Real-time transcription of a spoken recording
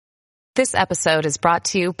This episode is brought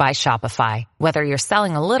to you by Shopify. Whether you're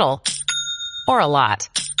selling a little or a lot,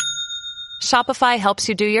 Shopify helps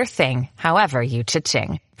you do your thing, however you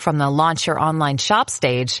cha-ching. From the launch your online shop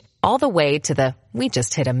stage, all the way to the we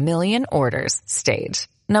just hit 1 million orders stage.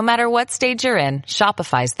 No matter what stage you're in,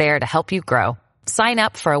 Shopify's there to help you grow. Sign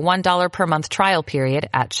up for a $1 per month trial period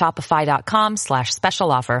at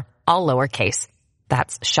shopify.com/special offer, all lowercase.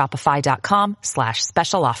 That's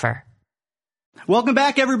shopify.com/special offer. Welcome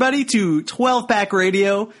back, everybody, to 12 Pack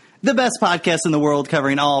Radio, the best podcast in the world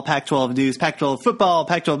covering all Pac-12 news, Pac-12 football,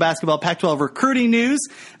 Pac-12 basketball, Pac-12 recruiting news.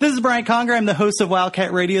 This is Bryant Conger. I'm the host of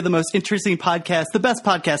Wildcat Radio, the most interesting podcast, the best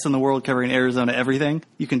podcast in the world covering Arizona everything.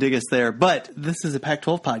 You can dig us there. But this is a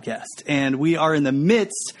Pac-12 podcast, and we are in the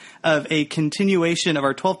midst of a continuation of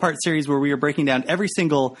our 12-part series where we are breaking down every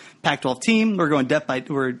single Pac-12 team. We're going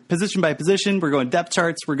we're position by position. We're going depth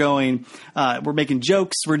charts. We're making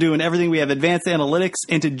jokes. We're doing everything. We have advanced analytics.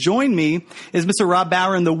 And to join me is Mr. Rob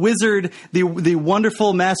Bowen, the wizard, the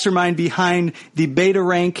wonderful mastermind behind the Beta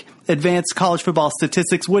Rank Advanced College Football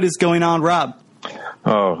Statistics. What is going on, Rob?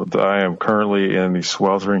 Oh, I am currently in the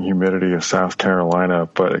sweltering humidity of South Carolina,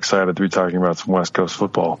 but excited to be talking about some West Coast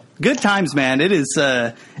football. Good times, man. It is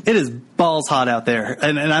balls hot out there,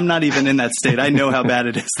 and I'm not even in that state. I know how bad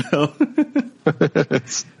it is, though.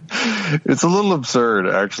 It's a little absurd,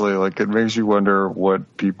 actually. Like, it makes you wonder what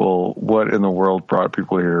in the world brought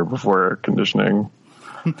people here before air conditioning.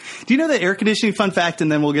 Do you know the air conditioning fun fact,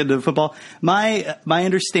 and then we'll get to football? My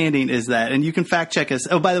understanding is that, and you can fact check us.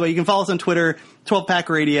 Oh, by the way, you can follow us on Twitter, 12 Pack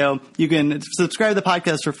Radio. You can subscribe to the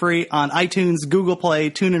podcast for free on iTunes, Google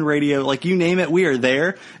Play, TuneIn Radio. Like, you name it, we are there.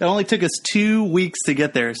 It only took us 2 weeks to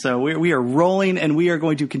get there. So we are rolling, and we are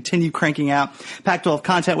going to continue cranking out Pac-12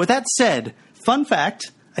 content. With that said, fun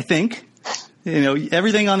fact, I think,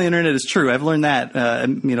 everything on the internet is true. I've learned that, a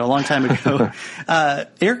long time ago.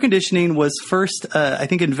 Air conditioning was first, I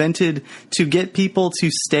think, invented to get people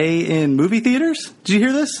to stay in movie theaters. Did you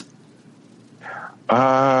hear this?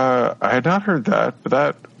 I had not heard that, but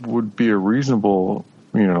that would be a reasonable,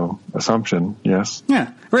 assumption. Yes.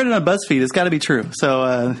 Yeah. Read it on BuzzFeed. It's got to be true.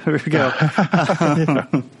 So, here we go.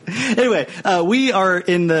 Anyway, we are like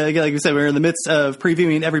we said, we're in the midst of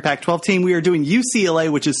previewing every Pac-12 team. We are doing UCLA,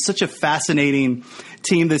 which is such a fascinating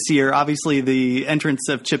team this year. Obviously, the entrance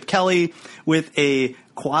of Chip Kelly with a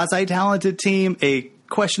quasi-talented team, a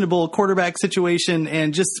questionable quarterback situation,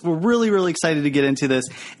 and we're really, really excited to get into this.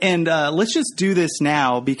 And let's just do this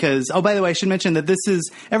now because, by the way, I should mention that this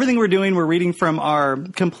is everything we're doing. We're reading from our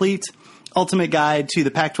complete ultimate guide to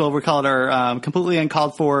the Pac-12. We call it our completely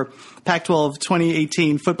uncalled for Pac-12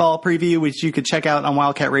 2018 football preview, which you could check out on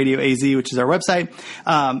Wildcat Radio AZ, which is our website.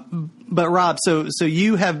 But Rob, so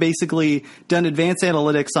you have basically done advanced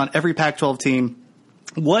analytics on every Pac-12 team.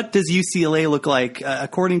 What does UCLA look like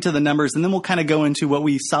according to the numbers? And then we'll kind of go into what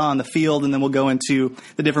we saw on the field, and then we'll go into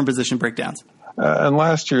the different position breakdowns. And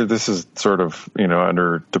last year, this is sort of,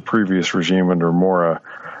 under the previous regime under Mora,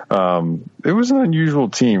 it was an unusual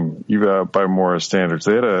team by Mora's standards.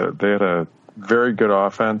 They had a very good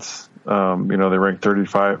offense. They ranked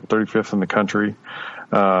 35th in the country.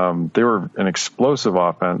 They were an explosive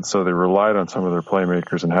offense, so they relied on some of their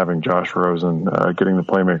playmakers and having Josh Rosen getting the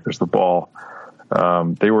playmakers the ball.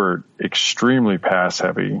 They were extremely pass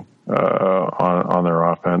heavy on their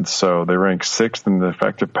offense, so they ranked 6th in the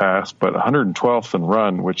effective pass, but 112th in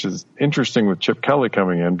run, which is interesting with Chip Kelly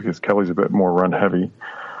coming in because Kelly's a bit more run heavy.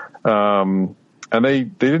 And they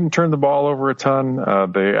didn't turn the ball over a ton.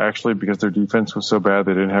 They actually, because their defense was so bad,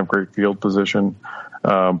 they didn't have great field position.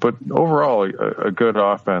 But overall, a good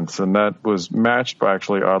offense, and that was matched by,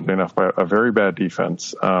 actually, oddly enough, by a very bad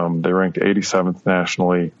defense. They ranked 87th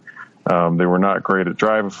nationally. They were not great at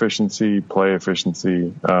drive efficiency, play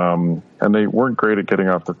efficiency, and they weren't great at getting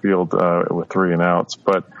off the field with 3 and outs.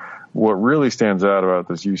 But what really stands out about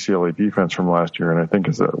this UCLA defense from last year, and I think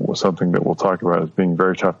was something that we'll talk about as being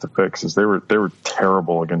very tough to fix, is they were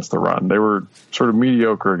terrible against the run. They were sort of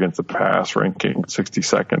mediocre against the pass, ranking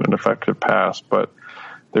 62nd in effective pass, but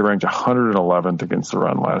they ranked 111th against the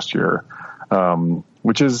run last year,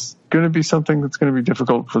 which is going to be something that's going to be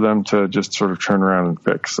difficult for them to just sort of turn around and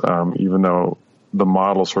fix, even though the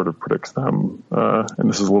model sort of predicts them. And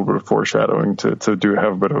this is a little bit of foreshadowing to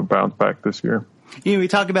have a bit of a bounce back this year. We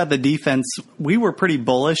talk about the defense. We were pretty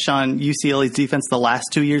bullish on UCLA's defense the last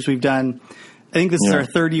 2 years we've done. I think this is our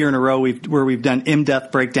third year in a row where we've done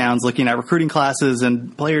in-depth breakdowns looking at recruiting classes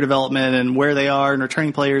and player development and where they are and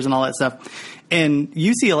returning players and all that stuff. And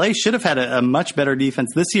UCLA should have had a much better defense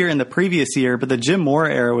this year and the previous year, but the Jim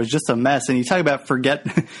Mora era was just a mess. And you talk about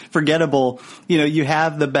forgettable, you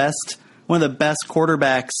have the best, one of the best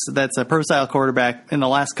quarterbacks that's a pro-style quarterback in the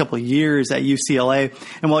last couple of years at UCLA.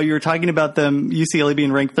 And while you were talking about them, UCLA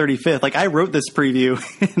being ranked 35th, like I wrote this preview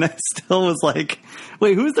and I still was like,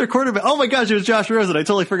 wait, who's their quarterback? Oh my gosh, it was Josh Rosen. I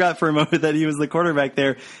totally forgot for a moment that he was the quarterback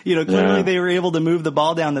there. Clearly they were able to move the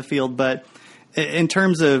ball down the field, but in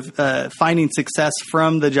terms of finding success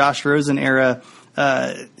from the Josh Rosen era,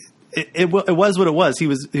 it was what it was. He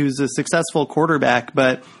was a successful quarterback,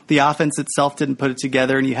 but the offense itself didn't put it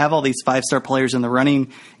together. And you have all these 5-star players in the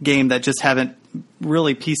running game that just haven't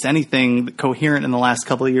really pieced anything coherent in the last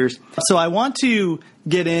couple of years. So I want to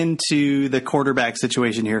get into the quarterback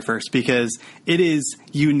situation here first, because it is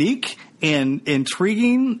unique and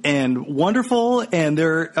intriguing and wonderful, and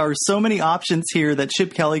there are so many options here that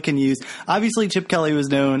Chip Kelly can use. Obviously, Chip Kelly was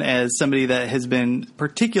known as somebody that has been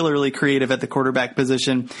particularly creative at the quarterback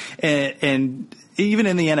position, and even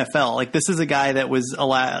in the NFL, like this is a guy that was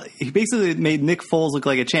he basically made Nick Foles look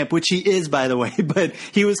like a champ, which he is, by the way, but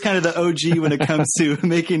he was kind of the OG when it comes to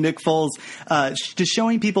making Nick Foles, to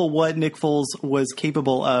showing people what Nick Foles was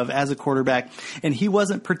capable of as a quarterback. And he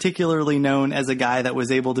wasn't particularly known as a guy that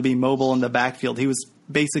was able to be mobile in the backfield. He was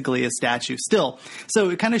basically a statue still. So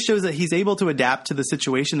it kind of shows that he's able to adapt to the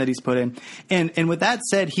situation that he's put in. And with that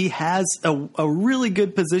said, he has a really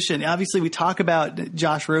good position. Obviously, we talk about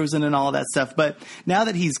Josh Rosen and all of that stuff, but now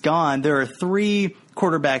that he's gone, there are 3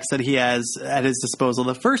 quarterbacks that he has at his disposal.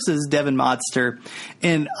 The first is Devin Modster,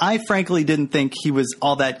 and I frankly didn't think he was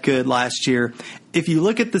all that good last year. If you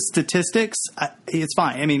look at the statistics, it's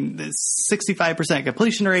fine. I mean, 65%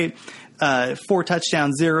 completion rate, 4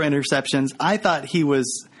 touchdowns, 0 interceptions. I thought he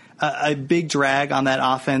was a big drag on that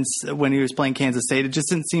offense when he was playing Kansas State. It just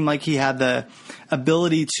didn't seem like he had the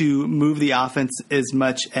ability to move the offense as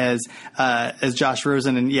much as Josh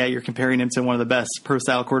Rosen. And yeah, you're comparing him to one of the best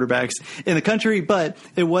pro-style quarterbacks in the country, but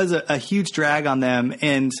it was a huge drag on them.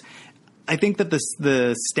 And I think that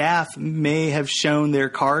the staff may have shown their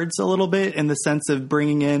cards a little bit in the sense of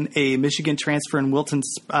bringing in a Michigan transfer in Wilton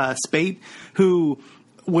Spate, who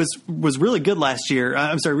was really good last year.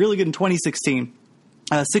 Really good in 2016.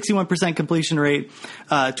 61% completion rate,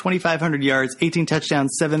 2,500 yards, 18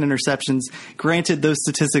 touchdowns, 7 interceptions. Granted, those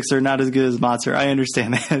statistics are not as good as Motzer. I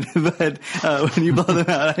understand that. But when you blow them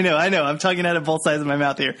out, I know. I'm tugging out of both sides of my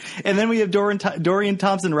mouth here. And then we have Dorian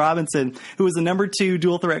Thompson-Robinson, who was the number 2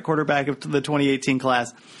 dual-threat quarterback of the 2018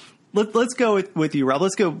 class. Let's go with you, Rob.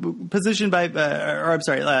 Let's go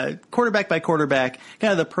quarterback by quarterback,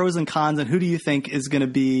 kind of the pros and cons, and who do you think is going to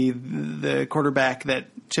be the quarterback that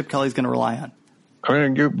Chip Kelly's going to rely on? I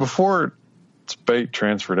mean, before Spate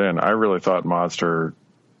transferred in, I really thought Modster,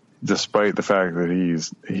 despite the fact that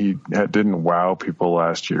he didn't wow people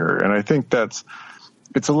last year, and I think it's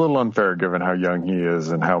a little unfair given how young he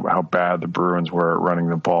is and how bad the Bruins were at running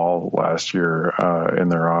the ball last year in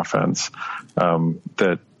their offense,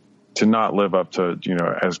 that to not live up to,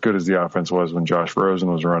 as good as the offense was when Josh Rosen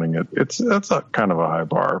was running it, that's a kind of a high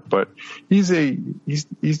bar. But he's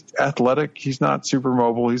athletic. He's not super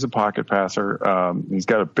mobile. He's a pocket passer. He's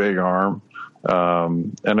got a big arm.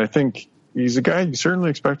 And I think he's a guy you certainly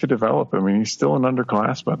expect to develop. I mean, he's still an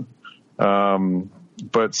underclassman.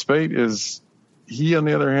 But Spate on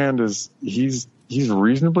the other hand, he's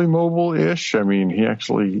reasonably mobile-ish. I mean, he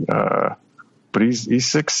actually, but he's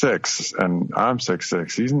 6'6", and I'm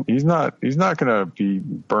 6'6". He's not going to be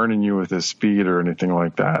burning you with his speed or anything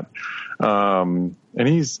like that. And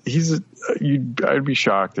I'd be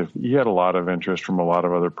shocked if he had a lot of interest from a lot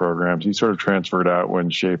of other programs. He sort of transferred out when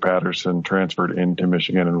Shea Patterson transferred into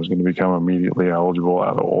Michigan and was going to become immediately eligible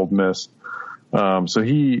out of Ole Miss. So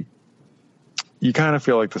you kind of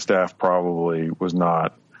feel like the staff probably was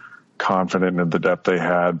not confident in the depth they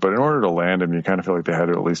had, but in order to land him, you kind of feel like they had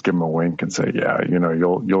to at least give him a wink and say, yeah,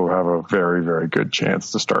 you'll have a very, very good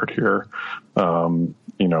chance to start here.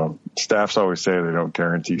 Staffs always say they don't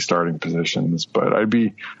guarantee starting positions, but I'd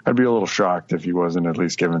be a little shocked if he wasn't at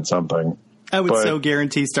least given something. I would so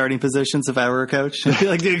guarantee starting positions if I were a coach. I'd be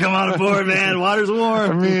like, dude, come on aboard, man. Water's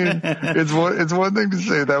warm. I mean, it's one thing to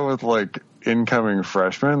say that with like incoming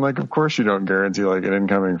freshmen. Like, of course you don't guarantee like an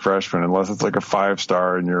incoming freshman unless it's like a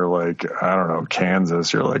 5-star and you're like, I don't know,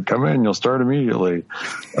 Kansas. You're like, come in, you'll start immediately.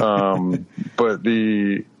 But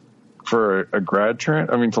for a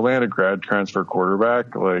to land a grad transfer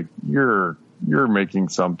quarterback, like you're making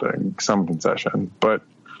some concession. But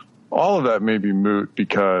all of that may be moot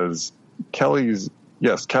because Kelly,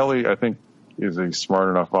 I think, is a smart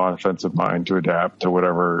enough offensive mind to adapt to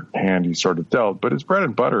whatever hand he's sort of dealt. But his bread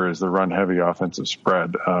and butter is the run-heavy offensive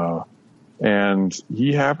spread. And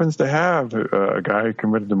he happens to have a guy who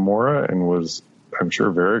committed to Mora and was, I'm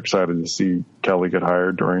sure, very excited to see Kelly get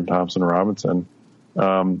hired during Thompson-Robinson.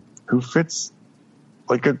 who fits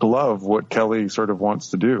like a glove what Kelly sort of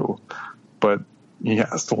wants to do. But he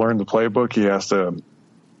has to learn the playbook. He has to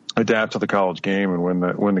adapt to the college game and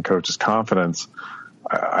win the coach's confidence.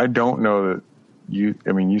 I don't know that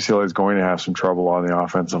UCLA is going to have some trouble on the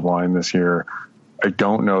offensive line this year. I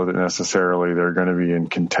don't know that necessarily they're going to be in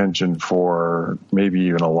contention for maybe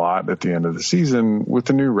even a lot at the end of the season. With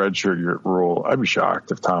the new redshirt rule, I'd be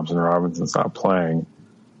shocked if Thompson Robinson's not playing.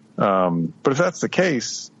 But if that's the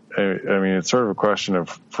case, it's sort of a question of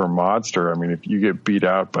for Modster. If you get beat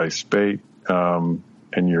out by Spate, and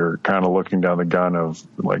you're kind of looking down the gun of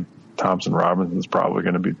like Thompson Robinson's probably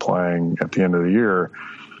going to be playing at the end of the year.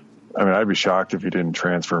 I'd be shocked if he didn't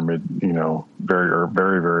transfer very, very,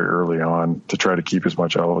 very early on to try to keep as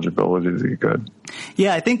much eligibility as he could.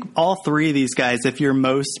 Yeah, I think all three of these guys, if you're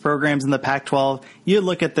most programs in the Pac-12, you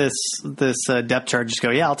look at this depth chart, just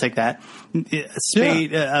go, yeah, I'll take that.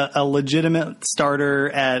 Spate, a legitimate starter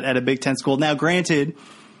at a Big Ten school. Now, granted,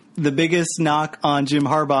 the biggest knock on Jim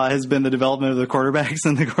Harbaugh has been the development of the quarterbacks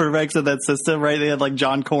and the quarterbacks of that system, right? They had like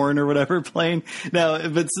John Corn or whatever playing. Now,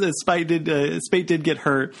 but Spate did get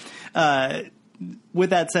hurt.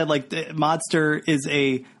 With that said, like Modster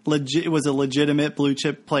was a legitimate blue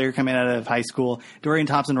chip player coming out of high school. Dorian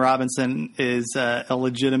Thompson-Robinson is a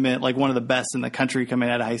legitimate, like one of the best in the country coming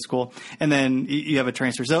out of high school. And then you have a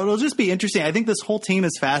transfer. So it'll just be interesting. I think this whole team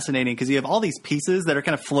is fascinating because you have all these pieces that are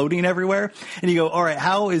kind of floating everywhere. And you go, all right,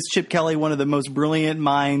 how is Chip Kelly one of the most brilliant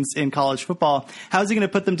minds in college football? How is he going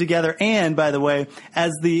to put them together? And by the way,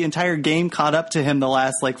 as the entire game caught up to him the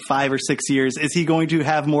last like 5 or 6 years, is he going to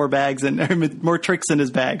have more bags and more tricks in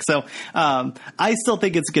his bag? So I still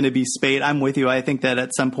think it's going to be Spate. I'm with you. I think that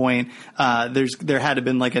at some point there had to have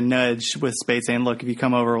been like a nudge with Spate saying, look, if you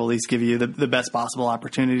come over, we'll at least give you the best possible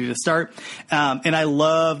opportunity to start. And I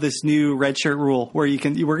love this new redshirt rule where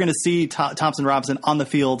we're going to see Thompson Robinson on the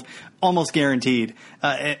field almost guaranteed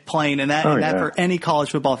playing. And that for any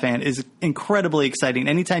college football fan is incredibly exciting.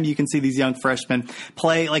 Anytime you can see these young freshmen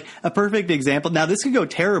play, like a perfect example. Now this could go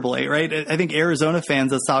terribly, right? I think Arizona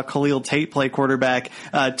fans that saw Khalil Tate play quarterback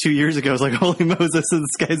 2 years ago was like, holy Moses,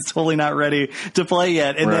 this guy's totally not ready to play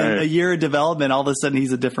yet. And then a year of development, all of a sudden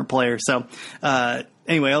he's a different player. So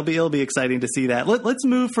anyway, it'll be exciting to see that. Let's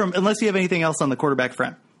move from, unless you have anything else on the quarterback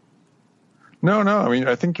front. No.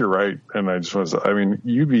 I think you're right. And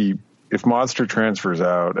if Modster transfers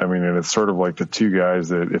out, and it's sort of like the two guys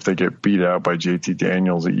that if they get beat out by JT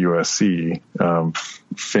Daniels at USC,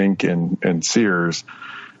 Fink and Sears,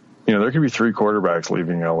 there could be 3 quarterbacks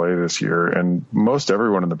leaving LA this year, and most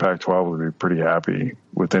everyone in the Pac-12 would be pretty happy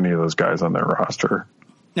with any of those guys on their roster.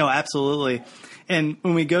 No, absolutely. And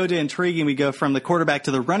when we go to intriguing, we go from the quarterback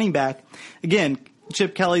to the running back. Again,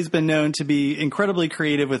 Chip Kelly's been known to be incredibly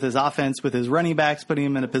creative with his offense, with his running backs, putting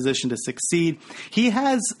him in a position to succeed. He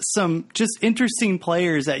has some just interesting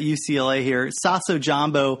players at UCLA here. Sasso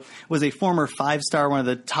Jumbo was a former 5-star, one of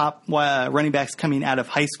the top running backs coming out of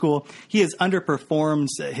high school. He has underperformed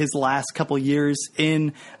his last couple years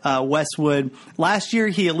in Westwood. Last year,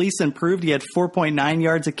 he at least improved. He had 4.9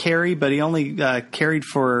 yards a carry, but he only carried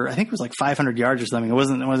for, I think it was like 500 yards or something. It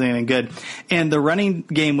wasn't anything good. And the running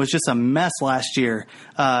game was just a mess last year.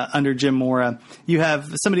 Under Jim Mora. You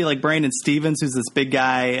have somebody like Brandon Stevens, who's this big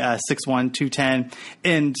guy, 6'1", 210.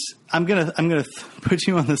 And I'm gonna put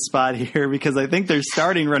you on the spot here because I think their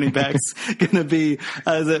starting running back's gonna be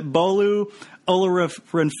is it Bolu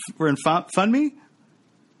Olorunfunmi?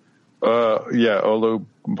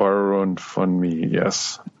 Olorunfunmi,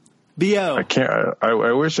 yes. B.O. I can't.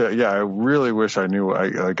 I wish. I really wish I knew.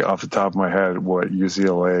 Off the top of my head, what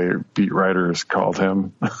UCLA beat writers called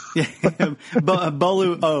him.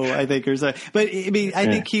 Bolu O, I think, or so. But I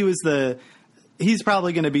think he's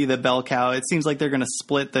probably going to be the bell cow. It seems like they're going to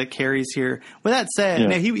split the carries here. With that said,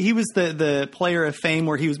 he was the player of fame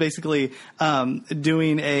where he was basically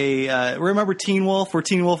doing a. Remember Teen Wolf, where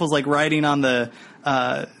Teen Wolf was like riding on the.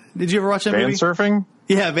 Did you ever watch that movie? Surfing?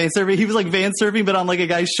 Yeah, van surfing. He was like van surfing, but on like a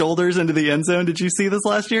guy's shoulders into the end zone. Did you see this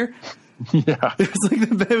last year? Yeah,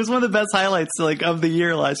 it was one of the best highlights like of the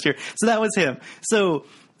year last year. So that was him. So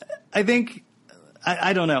I think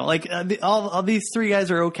I don't know. Like all these 3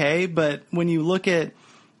 guys are okay, but when you look at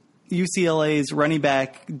UCLA's running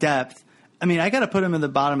back depth, I got to put him in the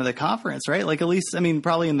bottom of the conference, right? Like at least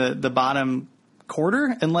probably in the bottom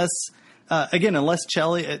quarter, unless. Unless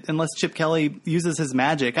Chip Kelly uses his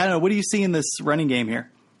magic. I don't know. What do you see in this running game here?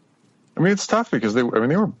 It's tough because they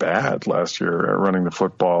were bad last year at running the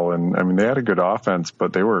football, and they had a good offense,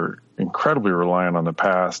 but they were incredibly reliant on the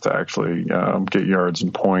pass to actually get yards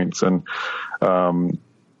and points. And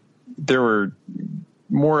there were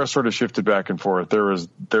Morris sort of shifted back and forth. There was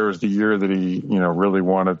the year that he, really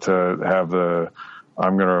wanted to have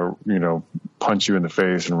I'm going to, punch you in the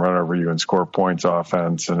face and run over you and score points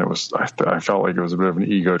offense. And I felt like it was a bit of an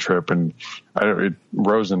ego trip, and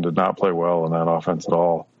Rosen did not play well in that offense at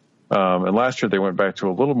all. And last year they went back to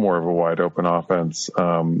a little more of a wide open offense,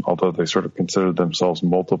 although they sort of considered themselves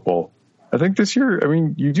multiple. I think this year,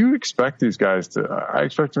 you do expect these guys I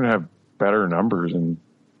expect them to have better numbers than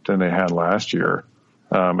they had last year.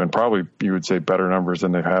 And probably you would say better numbers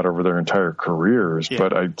than they've had over their entire careers. Yeah.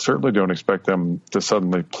 But I certainly don't expect them to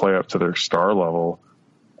suddenly play up to their star level.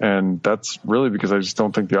 And that's really because I just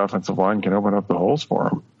don't think the offensive line can open up the holes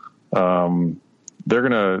for them. They're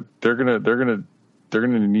gonna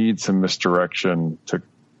need some misdirection to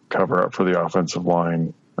cover up for the offensive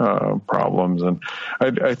line problems. And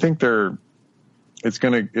I think it's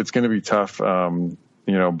gonna be tough. Bolo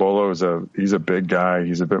he's a big guy.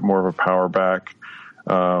 He's a bit more of a power back.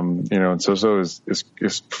 And Soso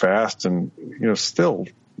is fast, and still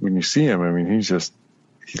when you see him, he's a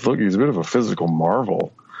bit of a physical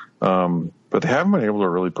marvel. But they haven't been able to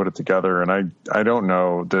really put it together, and I don't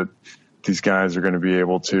know that these guys are going to be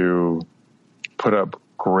able to put up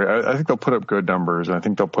great. I think they'll put up good numbers, and I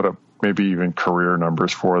think they'll put up maybe even career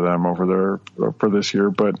numbers for them for this year.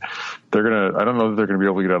 But I don't know that they're going to be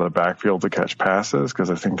able to get out of the backfield to catch passes, because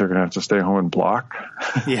I think they're going to have to stay home and block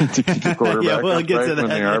to keep the quarterback upright when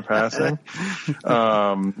they are passing.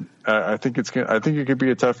 I think it could be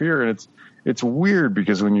a tough year, and it's weird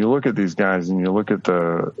because when you look at these guys and you look at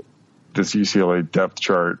this UCLA depth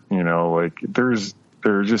chart,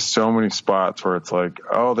 there are just so many spots where it's like,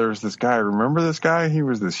 oh, there's this guy. Remember this guy? He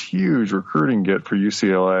was this huge recruiting get for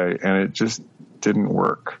UCLA, and it just didn't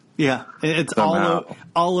work. Yeah, it's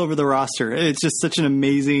all over the roster. It's just such an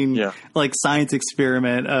amazing science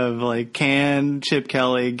experiment of can Chip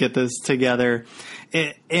Kelly get this together?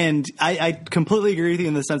 And I completely agree with you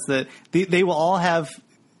in the sense that they will all have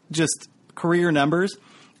just career numbers,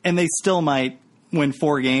 and they still might win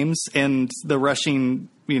 4 games, and the rushing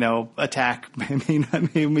attack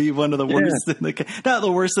maybe one of the worst not the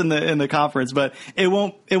worst in the conference, but it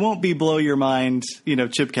won't be blow your mind,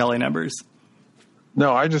 Chip Kelly numbers.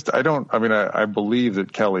 No, I believe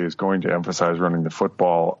that Kelly is going to emphasize running the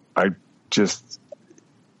football.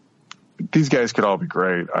 These guys could all be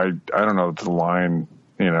great. I don't know the line,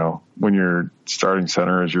 when your starting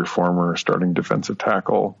center is your former starting defensive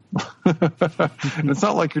tackle. And it's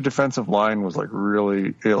not like your defensive line was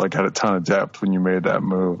really had a ton of depth when you made that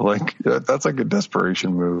move. That's a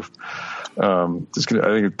desperation move. I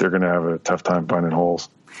think they're going to have a tough time finding holes.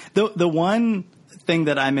 The one thing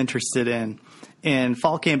that I'm interested in, and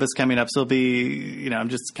fall camp is coming up, so it'll be, I'm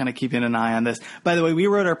just kind of keeping an eye on this. By the way, we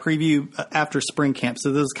wrote our preview after spring camp,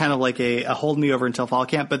 so this is kind of like a hold me over until fall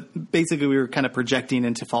camp, but basically we were kind of projecting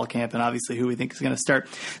into fall camp and obviously who we think is going to start.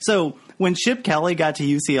 So when Chip Kelly got to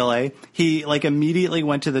UCLA, he immediately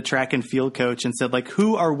went to the track and field coach and said,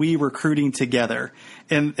 who are we recruiting together?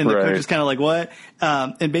 And the coach is kind of what?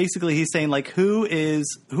 And basically he's saying who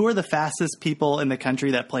are the fastest people in the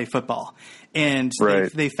country that play football? And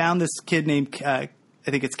they found this kid named, I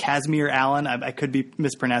think it's Casimir Allen. I could be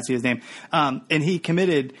mispronouncing his name. And he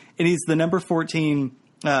committed, and he's the number 14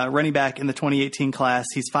 running back in the 2018 class.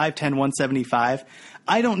 He's 5'10", 175.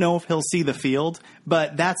 I don't know if he'll see the field,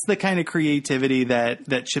 but that's the kind of creativity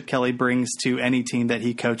that Chip Kelly brings to any team that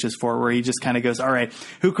he coaches for, where he just kind of goes, all right,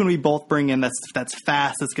 who can we both bring in that's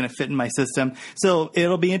fast, that's going to fit in my system? So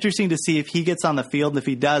it'll be interesting to see if he gets on the field. If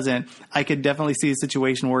he doesn't, I could definitely see a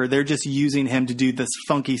situation where they're just using him to do this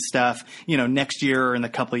funky stuff, next year or in a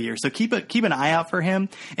couple of years. So keep an eye out for him.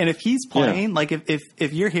 And if he's playing,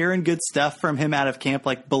 if you're hearing good stuff from him out of camp,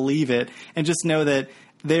 believe it, and just know that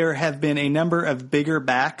there have been a number of bigger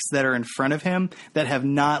backs that are in front of him that have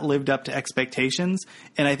not lived up to expectations.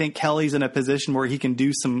 And I think Kelly's in a position where he can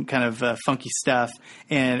do some kind of funky stuff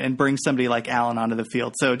and bring somebody like Allen onto the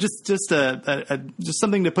field. So just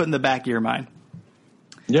something to put in the back of your mind.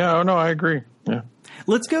 Yeah. Oh no, I agree. Yeah.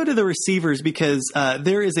 Let's go to the receivers, because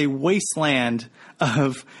there is a wasteland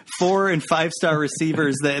of 4- and 5-star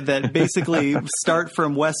receivers that basically start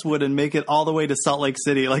from Westwood and make it all the way to Salt Lake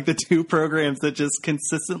City, the two programs that just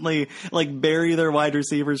consistently bury their wide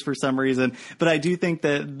receivers for some reason. But I do think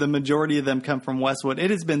that the majority of them come from Westwood.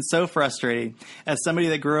 It has been so frustrating as somebody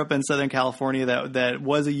that grew up in Southern California that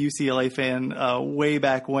was a UCLA fan way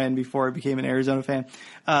back when, before I became an Arizona fan,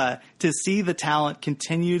 to see the talent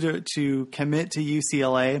continue to commit to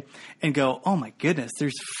UCLA and go, oh my goodness,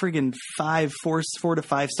 there's friggin' 5 4-star 4 to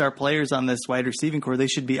 5 star players on this wide receiving core. They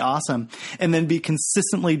should be awesome, and then be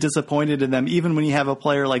consistently disappointed in them, even when you have a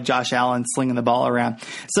player like Josh Allen slinging the ball around.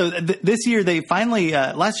 So this year they finally,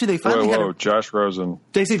 last year they finally had Josh Rosen.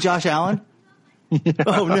 Did I say Josh Allen? Yeah.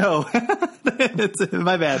 Oh no,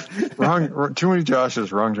 my bad. Wrong. Too many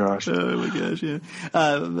Joshes. Wrong Josh. Oh my gosh, yeah.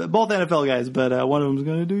 Both NFL guys, but one of them is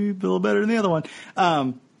going to do a little better than the other one.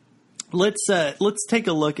 Let's take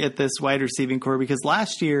a look at this wide receiving core, because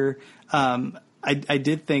last year I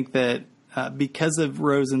did think that because of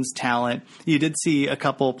Rosen's talent, you did see a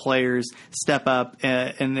couple players step up,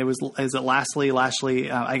 and is it Lashley?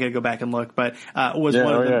 I got to go back and look, but was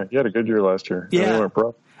one of them. Yeah, he had a good year last year. Yeah.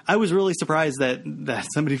 I was really surprised that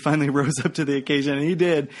somebody finally rose up to the occasion, and he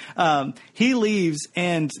did. He leaves,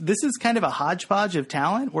 and this is kind of a hodgepodge of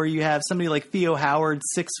talent where you have somebody like Theo Howard,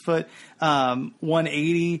 6 foot,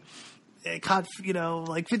 180, caught,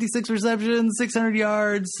 like 56 receptions, 600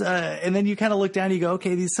 yards. And then you kind of look down and you go,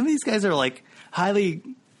 okay, some of these guys are like highly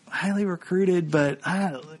recruited, but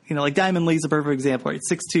like Diamond Lee's a perfect example, right?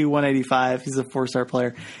 6'2", 185. He's a 4-star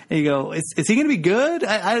player. And you go, is he going to be good?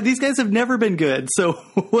 These guys have never been good. So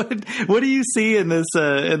what do you see in this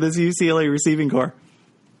UCLA receiving core?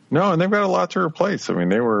 No, and they've got a lot to replace. I mean,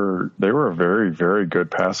 they were a very, very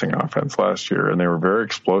good passing offense last year, and they were very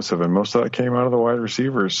explosive, and most of that came out of the wide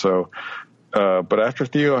receivers. So, but after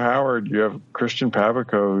Theo Howard, you have Christian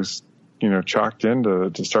Pavico, who's chalked in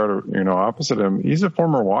to start, opposite him. He's a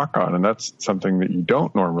former walk-on, and that's something that you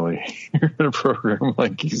don't normally hear in a program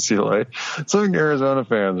like UCLA. Something Arizona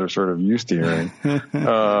fans are sort of used to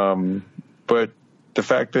hearing. But the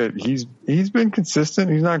fact that he's been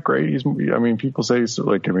consistent, he's not great. People say this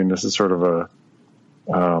is sort of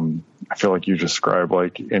I feel like you describe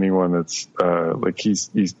like anyone that's like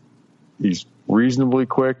he's reasonably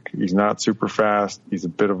quick. He's not super fast. He's a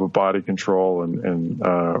bit of a body control and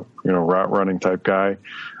route running type guy,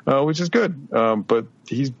 which is good. But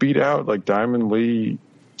he's beat out like Diamond Lee.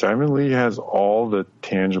 Diamond Lee has all the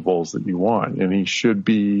tangibles that you want, and he should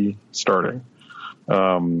be starting.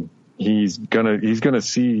 He's gonna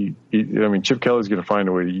see. Chip Kelly's gonna find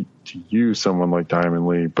a way to use someone like Diamond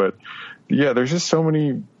Lee. But yeah, there's just so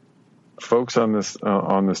many folks on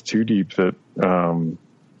this two deep that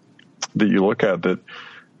you look at that,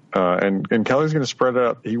 and Kelly's going to spread it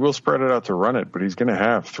out. He will spread it out to run it, but he's going to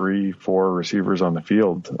have 3-4 receivers on the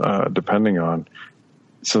field, depending on.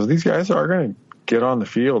 So these guys are going to get on the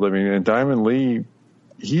field. And Diamond Lee,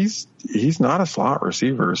 he's not a slot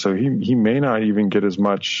receiver, so he may not even get as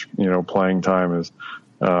much playing time as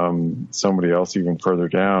somebody else even further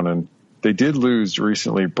down. And they did lose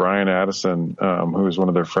recently Brian Addison, who was one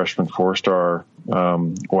of their freshman 4-star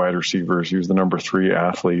wide receivers. He was the number 3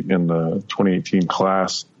 athlete in the 2018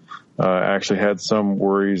 class. Actually had some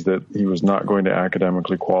worries that he was not going to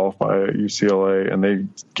academically qualify at UCLA, and they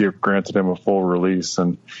granted him a full release,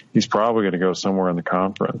 and he's probably going to go somewhere in the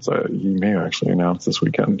conference. He may have actually announced this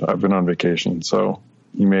weekend. I've been on vacation, so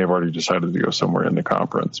he may have already decided to go somewhere in the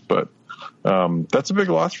conference, but that's a big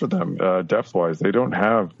loss for them, depth-wise. They don't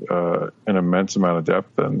have an immense amount of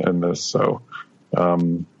depth in this. So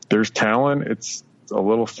there's talent. It's a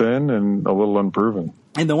little thin and a little unproven.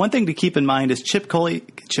 And the one thing to keep in mind is Chip Kelly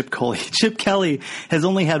has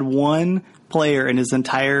only had one player in his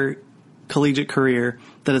entire collegiate career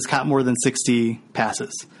that has caught more than 60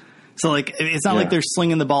 passes. So, it's not like they're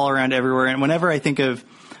slinging the ball around everywhere. And whenever I think of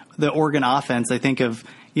the Oregon offense, I think of,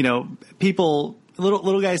 people –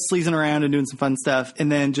 little guys sleazing around and doing some fun stuff,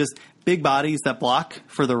 and then just big bodies that block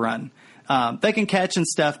for the run. They can catch and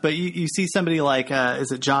stuff, but you see somebody like,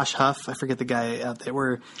 is it Josh Huff? I forget the guy out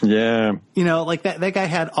there. That guy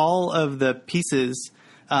had all of the pieces.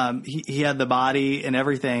 He had the body and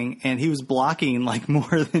everything, and he was blocking like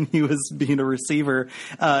more than he was being a receiver.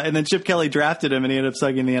 And then Chip Kelly drafted him, and he ended up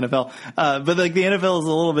sucking the NFL. But the NFL is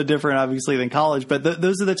a little bit different, obviously, than college. But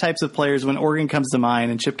those are the types of players when Oregon comes to mind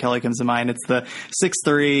and Chip Kelly comes to mind. It's the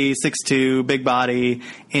 6'3", 6'2", big body,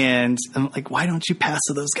 and I'm like, why don't you pass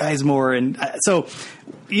to those guys more? And so,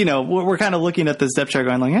 we're kind of looking at this depth chart,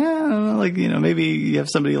 going like, maybe you have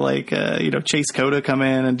somebody like Chase Cota come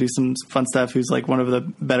in and do some fun stuff. Who's like one of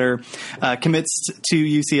the better commits to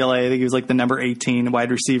UCLA. I think he was like the number 18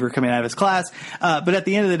 wide receiver coming out of his class. But at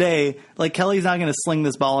the end of the day, like Kelly's not going to sling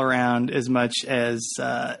this ball around as much as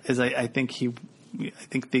I think he I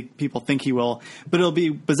think people think he will, but it'll be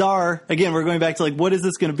bizarre. Again, we're going back to like, what is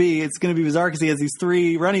this going to be? It's going to be bizarre because he has these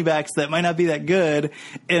 3 running backs that might not be that good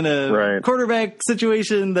in a quarterback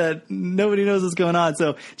situation that nobody knows what's going on.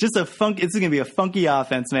 So just it's going to be a funky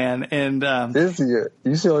offense, man. And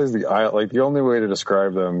UCLA is the only way to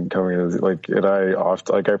describe them coming in is and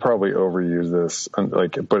I probably overuse this,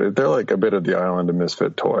 but they're like a bit of the island of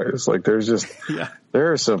misfit toys. Like there's just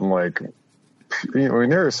there are some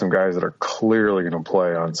there are some guys that are clearly going to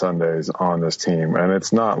play on Sundays on this team, and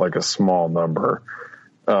it's not like a small number.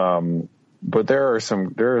 But there are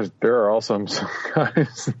also some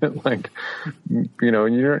guys that and you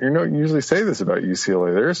don't usually say this about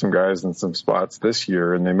UCLA. There are some guys in some spots this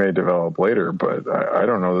year, and they may develop later, but I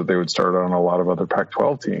don't know that they would start on a lot of other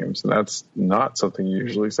Pac-12 teams, and that's not something you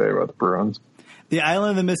usually say about the Bruins. The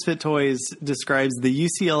Island of the Misfit Toys describes the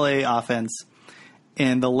UCLA offense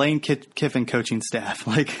and the Lane Kiffin coaching staff.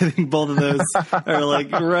 I think both of those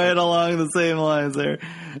are right along the same lines there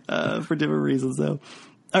for different reasons, though.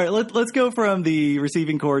 All right, let's go from the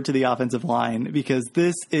receiving corps to the offensive line because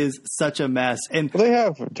this is such a mess. And do we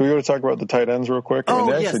want to talk about the tight ends real quick?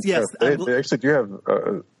 Yes. They actually do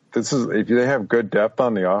have. If they have good depth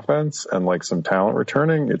on the offense and some talent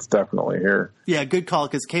returning, it's definitely here. Yeah, good call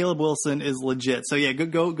because Caleb Wilson is legit. So yeah,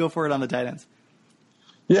 go for it on the tight ends.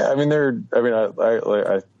 Yeah, I did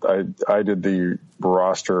the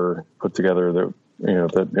roster put together that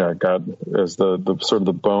got as the sort of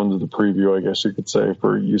the bones of the preview, I guess you could say,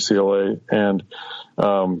 for UCLA. And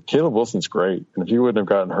Caleb Wilson's great. And if he wouldn't have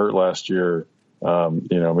gotten hurt last year,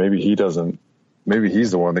 maybe he's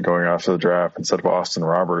the one that going after the draft instead of Austin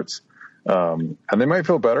Roberts. And they might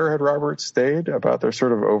feel better had Roberts stayed about their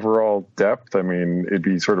sort of overall depth. I mean, it'd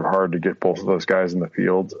be sort of hard to get both of those guys in the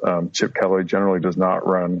field. Chip Kelly generally does not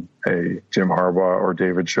run a Jim Harbaugh or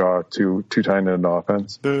David Shaw two tight end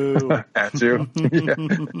offense. Boo. At you.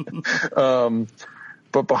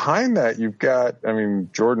 But behind that, you've got,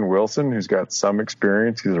 Jordan Wilson, who's got some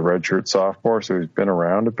experience. He's a redshirt sophomore, so he's been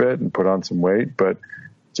around a bit and put on some weight, but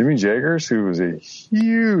Jimmy Jagers, who was a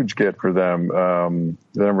huge get for them,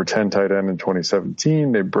 the number 10 tight end in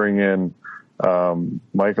 2017. They bring in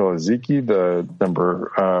Michael Ezeki, the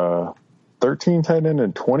number 13 tight end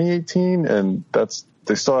in 2018, and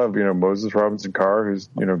they still have Moses Robinson-Carr, who's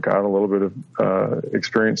got a little bit of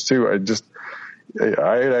experience too. I'd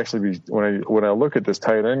actually be when I look at this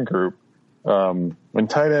tight end group, when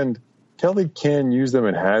tight end Kelly can use them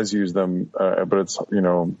and has used them, but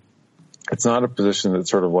it's not a position that's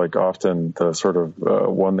sort of often the sort of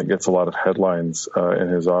one that gets a lot of headlines in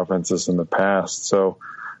his offenses in the past. So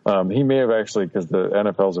he may have actually, because the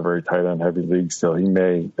NFL is a very tight end heavy league still, he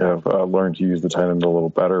may have learned to use the tight end a little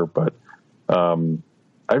better. But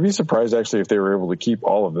I'd be surprised actually if they were able to keep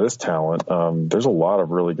all of this talent. There's a lot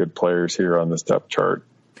of really good players here on this depth chart.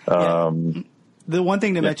 The one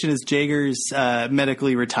thing to mention is Jagers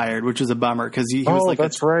medically retired, which was a bummer because he was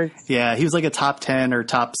that's right. Yeah, he was like a top 10 or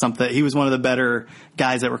top something. He was one of the better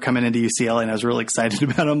guys that were coming into UCLA, and I was really excited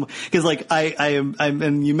about him because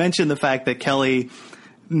and you mentioned the fact that Kelly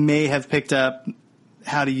may have picked up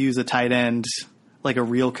how to use a tight end like a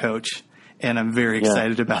real coach, and I'm very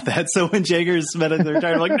excited about that. So when Jagers medically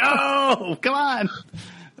retired, I'm like, no, come on.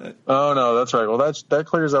 Oh no, that's right. Well, that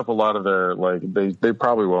clears up a lot of their they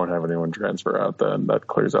probably won't have anyone transfer out. Then that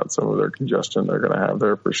clears out some of their congestion they're going to have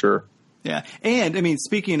there for sure. Yeah, and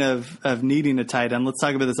speaking of needing a tight end, let's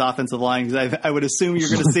talk about this offensive line because I would assume you're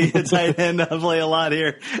going to see a tight end play a lot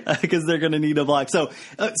here because they're going to need a block. So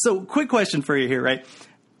quick question for you here, right?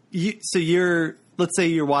 Let's say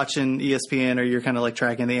you're watching ESPN or you're kind of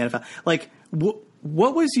tracking the NFL,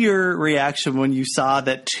 What was your reaction when you saw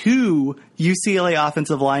that 2 UCLA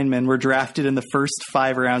offensive linemen were drafted in the first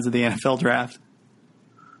 5 rounds of the NFL draft?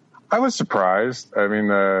 I was surprised.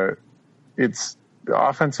 It's the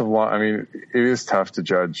offensive line. It is tough to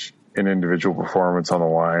judge an individual performance on the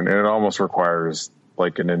line, and it almost requires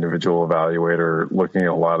an individual evaluator looking at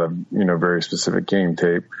a lot of, very specific game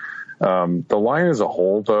tape. The line as a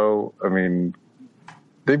whole, though,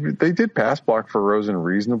 They did pass block for Rosen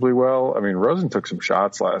reasonably well. Rosen took some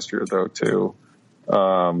shots last year, though, too.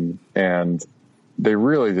 And they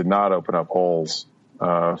really did not open up holes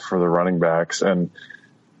for the running backs. And,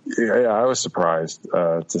 I was surprised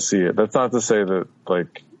to see it. That's not to say that,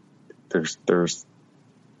 there's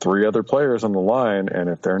 3 other players on the line, and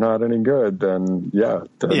if they're not any good, then, yeah,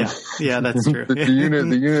 that's true. the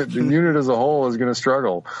unit as a whole is going to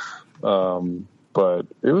struggle. But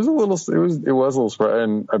it was a little surprising,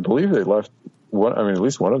 and I believe they left at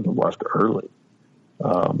least one of them left early.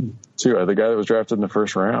 too. The guy that was drafted in the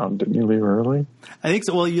first round, didn't he leave early? I think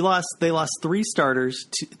so. Well, they lost 3 starters,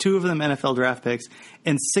 2 of them NFL draft picks,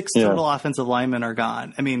 and 6 total offensive linemen are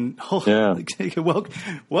gone. I mean, welcome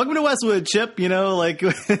to Westwood, Chip.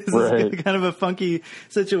 It's kind of a funky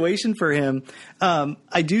situation for him.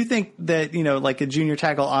 I do think that, like a junior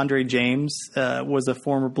tackle, Andre James, was a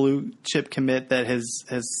former blue chip commit that has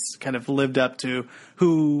kind of lived up to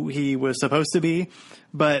who he was supposed to be.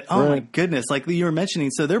 But, my goodness, like you were mentioning,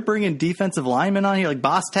 so they're bringing defensive linemen on here, like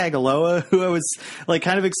Boss Tagaloa, who I was like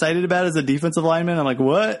kind of excited about as a defensive lineman. I'm like,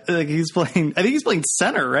 what? Like I think he's playing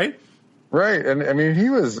center, right? Right. And I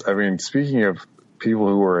mean, speaking of people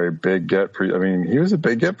who were a big get for, he was a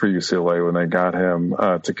big get for UCLA when they got him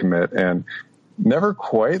to commit, and never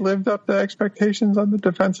quite lived up to expectations on the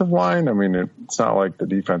defensive line. I mean, it's not like the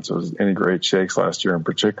defense was any great shakes last year in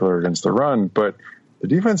particular against the run, but the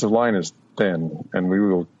defensive line is thin, and we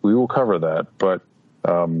will cover that. But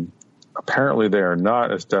apparently they are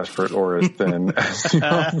not as desperate or as thin as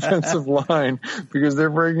the offensive line, because they're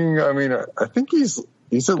bringing. I mean, I think he's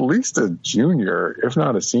at least a junior, if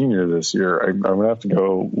not a senior this year. I'm gonna have to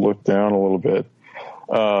go look down a little bit.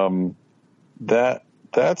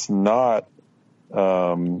 That's not.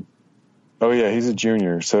 He's a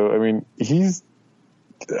junior. So I mean,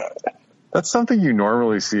 that's something you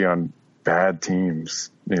normally see on bad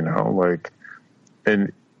teams,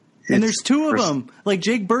 and there's 2 of them. Like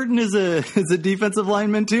Jake Burton is a defensive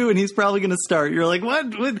lineman too, and he's probably going to start. You're like,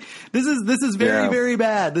 what? This is very, very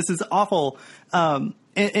bad. This is awful. And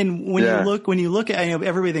when you look at,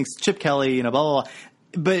 everybody thinks Chip Kelly, blah, blah, blah.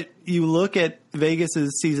 But you look at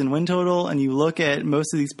Vegas's season win total, and you look at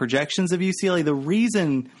most of these projections of UCLA. The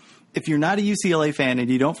reason, if you're not a UCLA fan and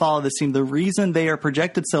you don't follow this team, the reason they are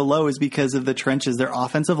projected so low is because of the trenches. Their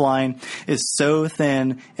offensive line is so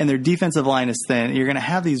thin, and their defensive line is thin. You're going to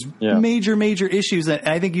have these major, major issues. And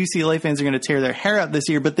I think UCLA fans are going to tear their hair out this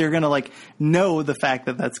year, but they're going to know the fact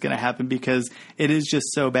that that's going to happen because it is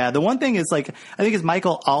just so bad. The one thing is I think it's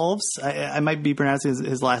Michael Alves. I might be pronouncing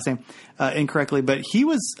his last name incorrectly, but he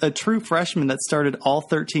was a true freshman that started all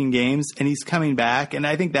 13 games, and he's coming back. And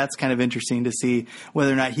I think that's kind of interesting to see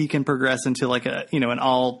whether or not he can progress into an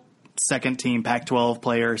all second team Pac-12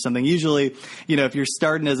 player or something. Usually, if you're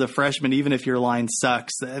starting as a freshman, even if your line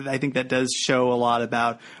sucks, I think that does show a lot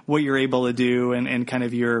about what you're able to do and kind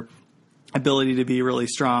of your ability to be really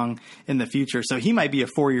strong in the future. So he might be a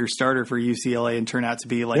 4-year starter for UCLA and turn out to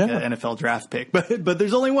be an NFL draft pick, but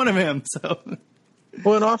there's only one of him. So,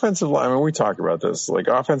 well, an offensive line, we talk about this, like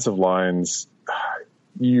offensive lines,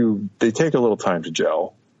 they take a little time to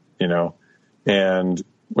gel, and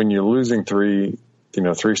when you're losing 3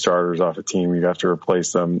 starters off a team, you have to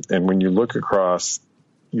replace them. And when you look across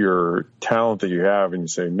your talent that you have and you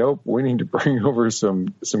say, nope, we need to bring over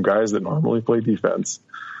some guys that normally play defense.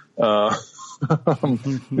 It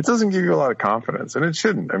doesn't give you a lot of confidence, and it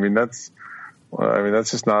shouldn't. that's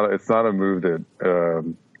just not, it's not a move that,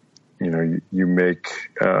 you make,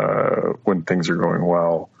 when things are going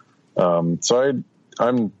well. So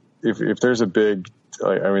if there's a big,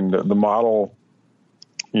 the model,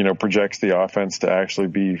 projects the offense to actually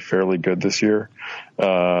be fairly good this year.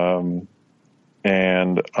 And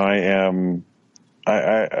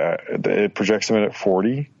it projects them in at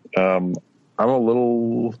 40.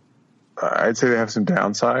 I'd say they have some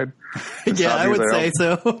downside. I would say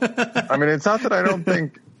so. It's not that I don't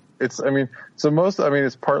think it's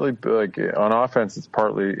partly on offense,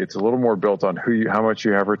 it's a little more built on how much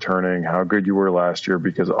you have returning, how good you were last year,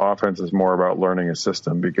 because offense is more about learning a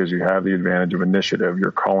system because you have the advantage of initiative.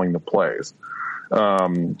 You're calling the plays.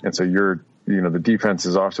 And so the defense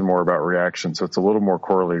is often more about reaction. So it's a little more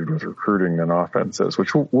correlated with recruiting than offense is,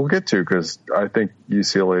 which we'll get to, because I think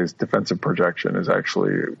UCLA's defensive projection is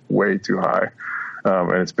actually way too high.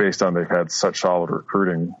 And it's based on they've had such solid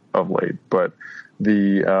recruiting of late, but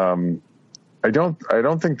I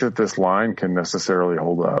don't think that this line can necessarily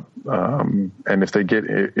hold up. And if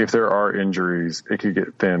there are injuries, it could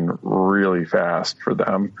get thin really fast for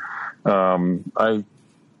them. Some of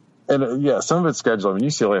it's scheduled.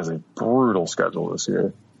 UCLA has a brutal schedule this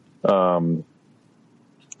year. And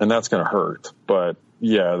that's going to hurt, but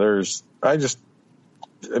this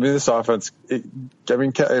offense,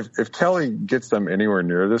 if Kelly gets them anywhere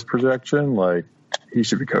near this projection, he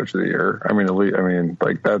should be coach of the year.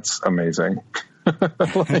 That's amazing.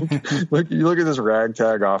 You look at this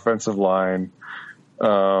ragtag offensive line.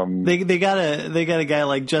 They got a guy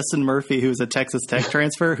like Justin Murphy, who's a Texas Tech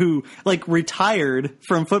transfer, who retired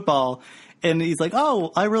from football And he's like,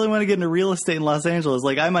 oh, I really want to get into real estate in Los Angeles.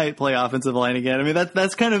 Like, I might play offensive line again. I mean,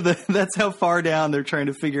 that's kind of that's how far down they're trying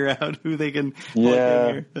to figure out who they can play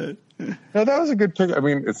in here. No, that was a good pick. I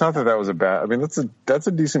mean, it's not that was a bad. I mean, that's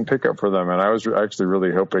a decent pickup for them. And I was actually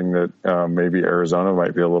really hoping that maybe Arizona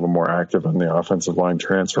might be a little more active on the offensive line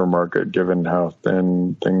transfer market, given how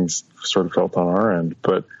thin things sort of felt on our end.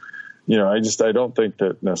 But I don't think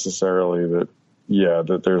that necessarily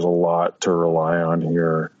that there's a lot to rely on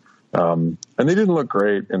here. And they didn't look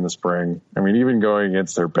great in the spring. I mean, even going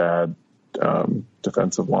against their bad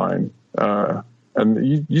defensive line. And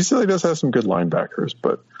UCLA does have some good linebackers,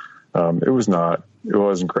 but it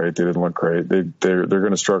wasn't great. They didn't look great. They're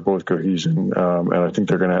going to struggle with cohesion. And I think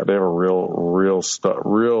they have a real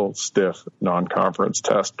stiff non-conference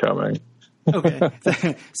test coming.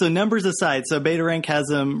 Okay. So numbers aside, so Beta Rank has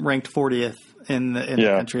them ranked 40th in the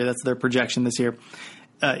country. That's their projection this year.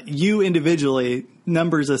 You individually,